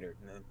is Standard,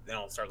 and then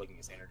I'll start looking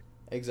at Standard.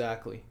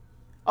 Exactly.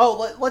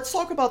 Oh, let's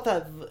talk about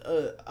that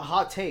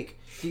hot take.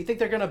 Do you think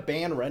they're gonna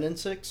ban Ren in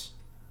 6?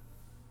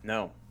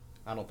 No,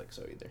 I don't think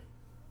so either.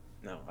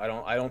 no,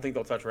 I don't think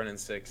they'll touch Ren in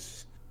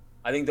 6.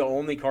 I think the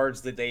only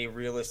cards that they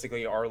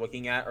realistically are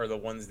looking at are the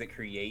ones that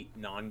create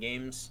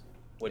non-games,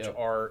 which Yep.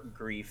 are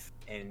Grief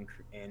and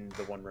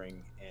the One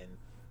Ring, and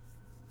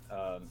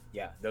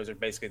yeah, those are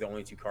basically the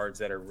only 2 cards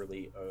that are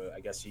really, I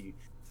guess you,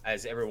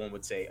 as everyone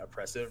would say,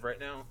 oppressive right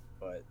now.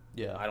 But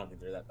Yeah. I don't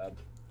think they're that bad.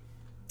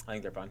 I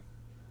think they're fine.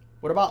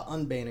 What about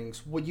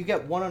unbannings? Would you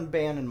get one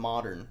unban in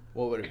Modern?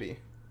 What would it be?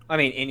 I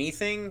mean,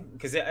 anything?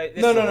 Because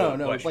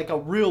No. Like a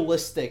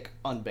realistic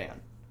unban.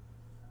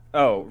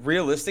 Oh,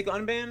 realistic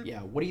unban? Yeah.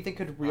 What do you think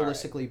could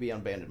realistically be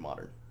unbanned in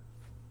Modern?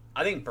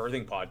 I think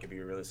Birthing Pod could be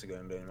realistically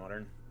unbanned in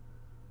Modern.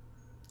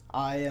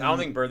 I don't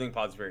think Birthing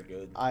Pod's very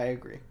good. I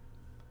agree.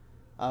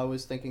 I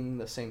was thinking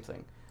the same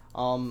thing.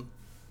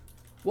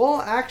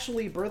 Well,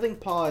 actually, Birthing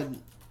Pod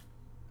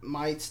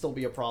might still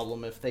be a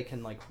problem if they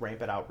can like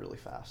ramp it out really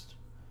fast.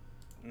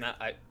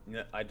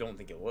 I don't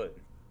think it would.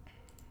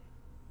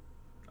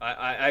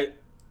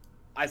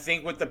 I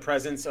think with the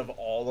presence of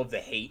all of the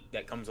hate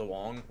that comes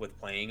along with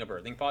playing a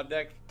Birthing Pod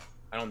deck,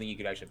 I don't think you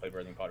could actually play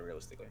Birthing Pod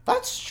realistically.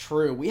 That's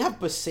true. We have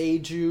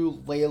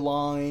Boseiju,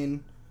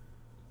 Leyline.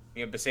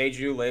 You have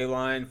Boseiju,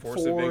 Leyline,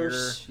 Force of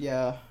Vigor.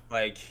 Yeah.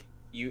 Like,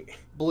 you...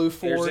 Blue There's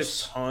Force.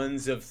 just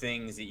tons of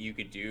things that you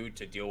could do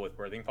to deal with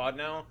Birthing Pod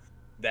now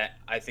that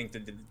I think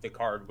that the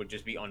card would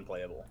just be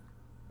unplayable.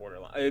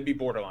 Borderline. It'd be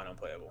borderline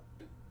unplayable.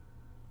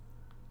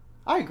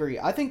 I agree.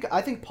 I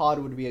think Pod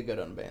would be a good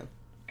unban.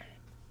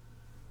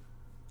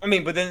 I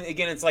mean, but then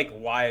again, it's like,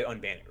 why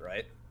unban it,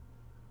 right?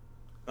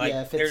 Like,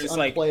 yeah, if they're it's just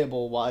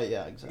unplayable, why?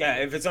 Yeah, exactly. Yeah,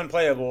 if it's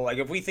unplayable, like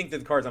if we think that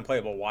the card's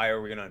unplayable, why are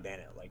we gonna unban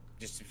it? Like,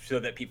 just so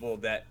that people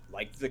that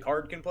like the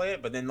card can play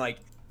it. But then like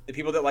the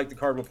people that like the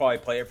card will probably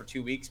play it for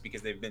 2 weeks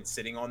because they've been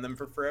sitting on them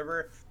for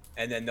forever,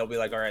 and then they'll be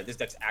like, all right, this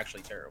deck's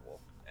actually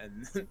terrible,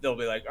 and they'll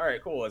be like, all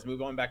right, cool, let's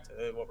move on back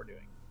to what we're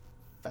doing.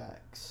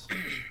 Facts.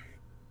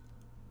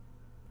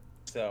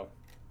 So,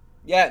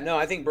 yeah, no,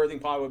 I think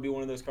Birthing Pod would be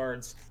one of those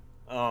cards.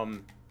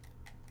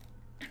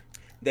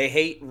 They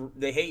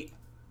hate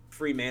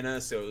free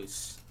mana, so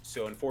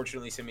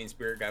unfortunately, Simian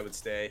Spirit Guide would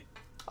stay.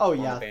 Oh on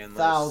yeah, the ban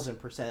list.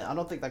 1000%. I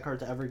don't think that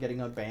card's ever getting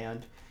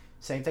unbanned.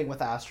 Same thing with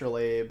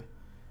Astrolabe.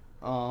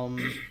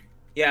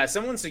 Yeah,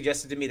 someone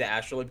suggested to me that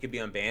Astrolabe could be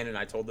unbanned, and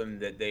I told them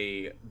that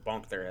they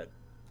bonked their head.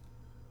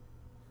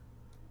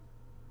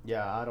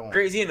 Yeah, I don't.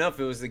 Crazy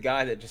enough, it was the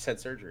guy that just had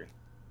surgery.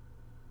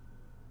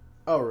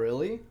 Oh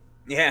really?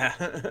 Yeah.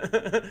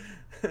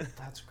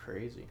 That's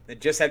crazy. It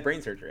just had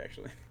brain surgery,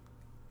 actually.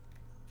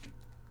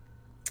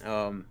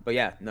 But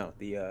yeah, no,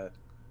 yeah,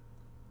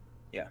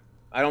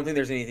 I don't think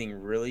there's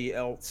anything really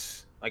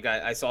else. Like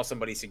I saw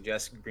somebody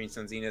suggest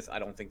Greenstone Zenith. I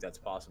don't think that's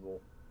possible.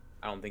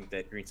 I don't think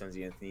that Greenstone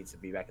Zenith needs to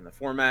be back in the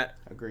format.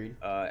 Agreed.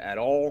 At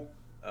all.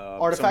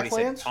 Artifact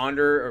somebody lands? said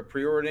Ponder or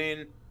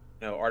Preordain.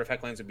 No,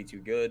 Artifact lands would be too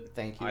good.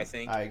 Thank you. I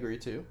think. I agree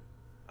too.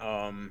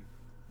 Ponder,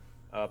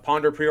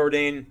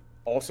 Preordain,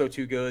 also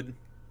too good.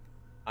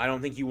 I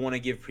don't think you want to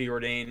give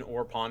Preordain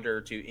or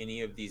Ponder to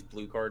any of these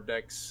blue card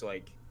decks,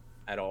 like,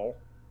 at all.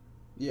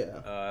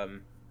 Yeah.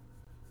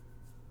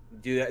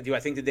 Do I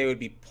think that they would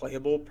be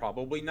playable?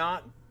 Probably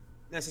not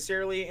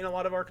necessarily in a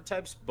lot of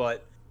archetypes,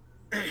 but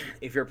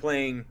if you're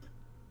playing,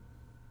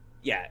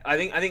 yeah, I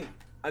think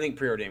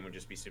Preordain would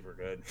just be super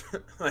good.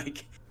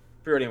 Like,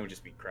 Preordain would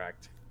just be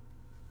cracked.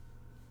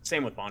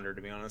 Same with Ponder,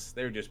 to be honest.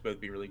 They would just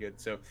both be really good.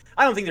 So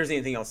I don't think there's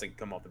anything else that can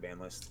come off the ban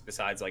list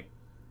besides, like,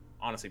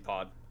 honestly,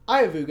 Pod.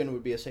 Ayavugan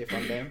would be a safe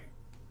unban.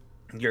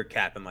 You're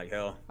capping like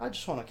hell. I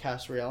just want to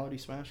cast Reality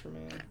Smasher,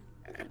 man.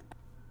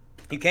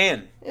 You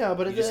can. Yeah,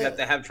 but you just have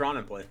to have Tron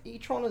in play.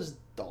 E-Tron is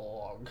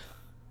dog.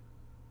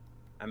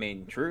 I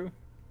mean, true.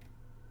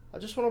 I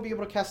just want to be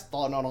able to cast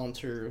Thought Knot on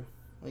Turu.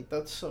 Like,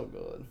 that's so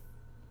good.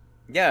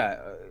 Yeah,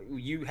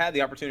 you had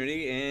the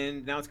opportunity,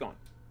 and now it's gone.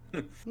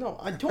 No,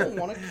 I don't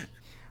want to.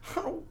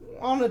 I don't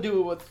want to do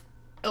it with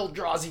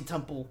Eldrazi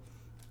Temple.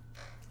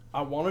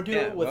 I want to do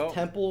it with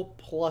Temple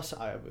plus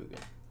Ayabugan.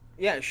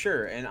 Yeah,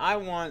 sure. And I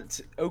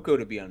want Oko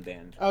to be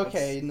unbanned.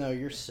 Okay, no,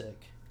 you're sick.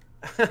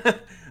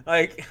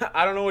 Like,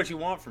 I don't know what you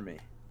want from me.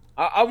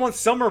 I want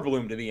Summer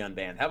Bloom to be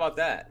unbanned. How about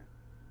that?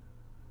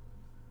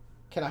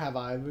 Can I have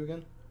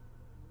Ayabugan?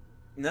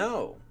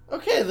 No.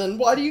 Okay, then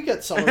why do you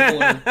get Summer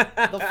Bloom?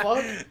 The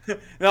fuck?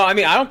 No, I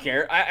mean, I don't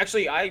care.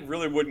 I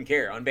really wouldn't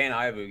care. Unban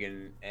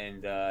Ayabugan,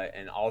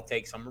 and I'll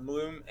take Summer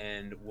Bloom,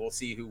 and we'll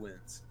see who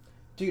wins.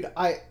 Dude,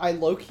 I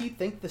low-key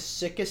think the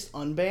sickest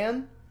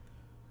unban...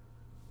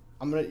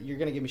 You're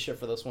gonna give me shit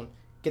for this one.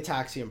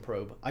 Gitaxian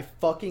Probe. I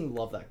fucking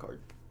love that card.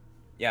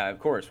 Yeah, of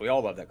course. We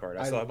all love that card.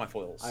 I still have my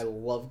foils. I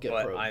love Git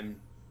but Probe.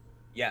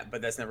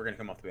 But that's never gonna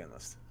come off the ban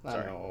list.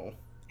 Sorry. I know.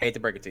 Hate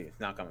to break it to you. It's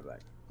not coming back.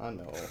 I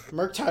know.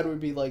 Murktide would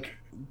be, like,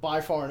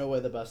 by far and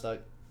away the best deck.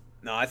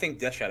 No, I think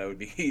Death Shadow would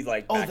be,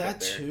 like, oh, that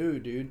too,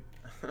 dude.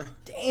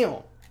 Damn.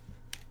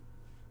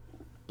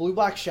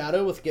 Blue-Black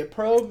Shadow with Git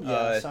Probe?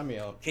 Yeah, sign me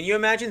up. Can you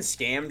imagine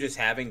Scam just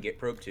having Git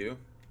Probe too?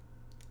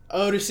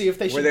 Oh, to see if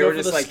they should go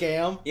for the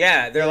scam?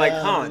 Yeah, they're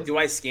like, do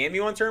I scam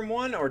you on turn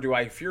 1 or do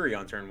I Fury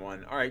on turn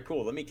 1? All right,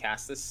 cool. Let me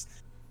cast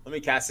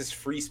this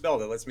free spell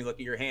that lets me look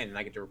at your hand and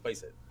I get to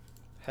replace it.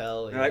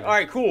 Hell yeah. They're like, all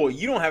right, cool.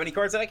 You don't have any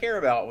cards that I care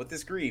about with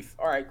this grief.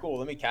 All right, cool.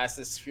 Let me cast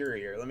this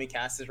Fury or let me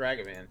cast this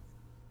Ragavan.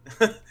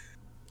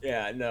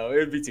 Yeah, no, it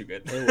would be too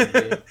good. It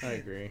would be. I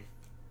agree.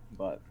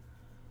 But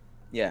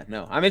yeah,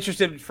 no, I'm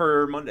interested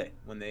for Monday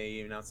when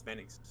they announce the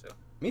bannings. So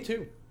me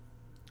too.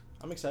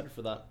 I'm excited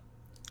for that.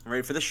 I'm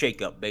ready for the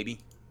shake-up, baby.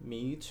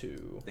 Me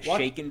too.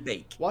 Shake and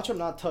bake. Watch them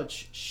not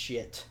touch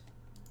shit.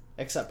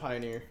 Except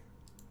Pioneer.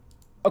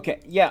 Okay,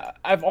 yeah.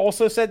 I've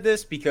also said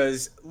this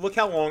because look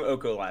how long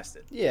Oko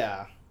lasted.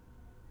 Yeah.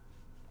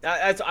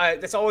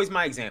 That's always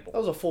my example. That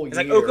was a full year. It's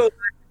like Oko lasted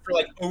for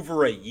like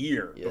over a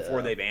year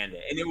before they banned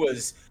it. And it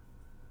was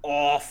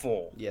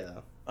awful. Yeah.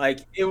 Like,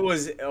 it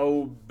was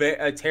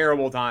a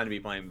terrible time to be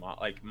playing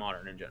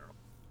Modern in general.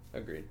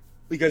 Agreed.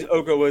 Because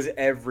Oko was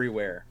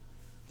everywhere.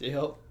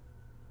 Yep.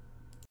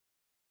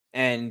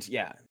 And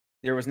yeah,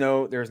 there was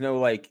no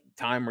like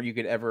time where you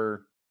could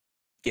ever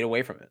get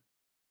away from it.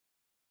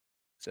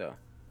 So.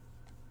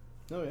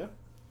 Oh yeah,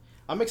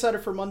 I'm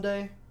excited for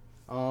Monday.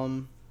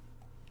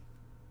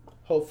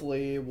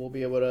 Hopefully we'll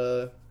be able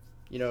to,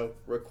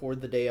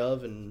 record the day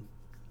of and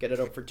get it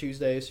up for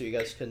Tuesday so you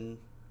guys can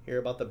hear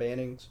about the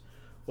bannings.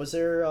 Was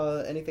there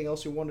anything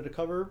else you wanted to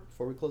cover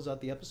before we close out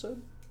the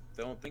episode?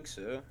 Don't think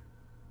so.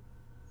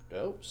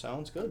 Oh,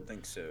 sounds good. Don't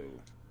think so.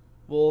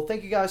 Well,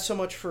 thank you guys so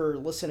much for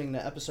listening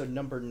to episode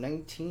number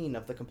 19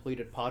 of the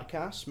Completed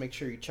Podcast. Make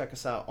sure you check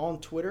us out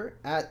on Twitter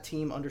at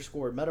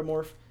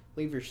 @team_metamorph.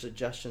 Leave your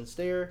suggestions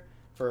there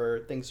for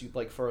things you'd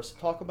like for us to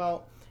talk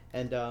about.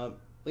 And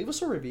leave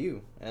us a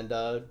review and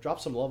drop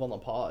some love on the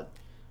pod.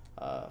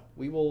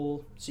 We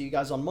will see you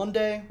guys on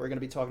Monday. We're going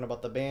to be talking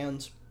about the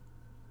bans.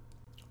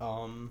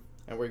 And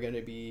we're going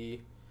to be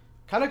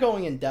kind of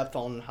going in depth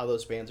on how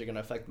those bans are going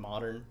to affect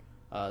Modern,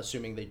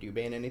 assuming they do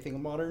ban anything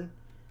in Modern.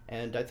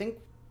 And I think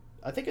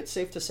it's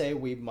safe to say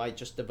we might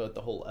just devote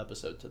the whole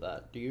episode to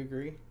that. Do you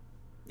agree?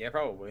 Yeah,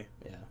 probably.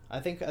 Yeah,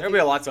 I think there'll be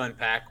a lot to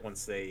unpack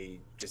once they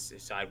just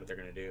decide what they're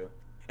gonna do.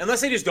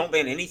 Unless they just don't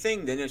ban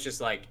anything, then it's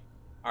just like,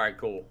 all right,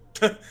 cool.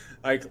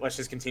 Like, let's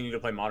just continue to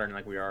play Modern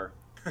like we are.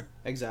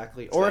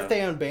 Exactly. Or if they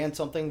unban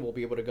something, we'll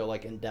be able to go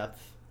like in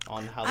depth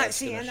on how that's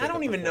see. And I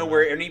don't even know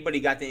where anybody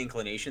got the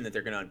inclination that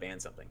they're gonna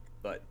unban something.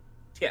 But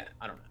yeah,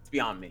 I don't know. It's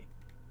beyond me.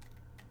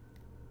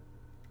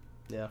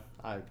 Yeah,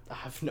 I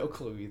have no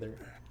clue either.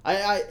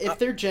 If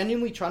they're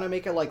genuinely trying to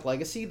make it like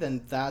Legacy,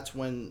 then that's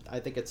when I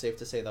think it's safe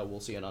to say that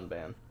we'll see an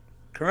unban.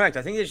 Correct.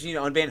 I think they just need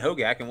to unban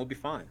Hogak and we'll be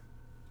fine.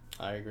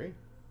 I agree.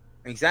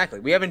 Exactly.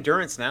 We have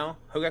Endurance now.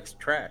 Hogak's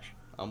trash.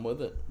 I'm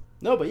with it.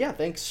 No, but yeah,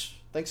 thanks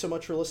so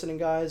much for listening,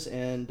 guys,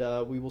 and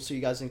we will see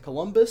you guys in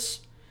Columbus.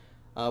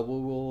 We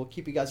will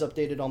keep you guys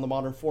updated on the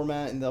Modern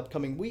format in the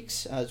upcoming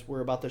weeks as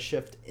we're about to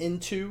shift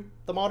into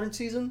the Modern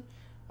season.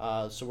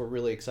 So we're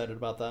really excited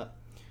about that.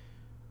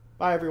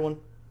 Bye, everyone.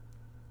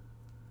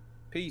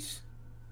 Peace.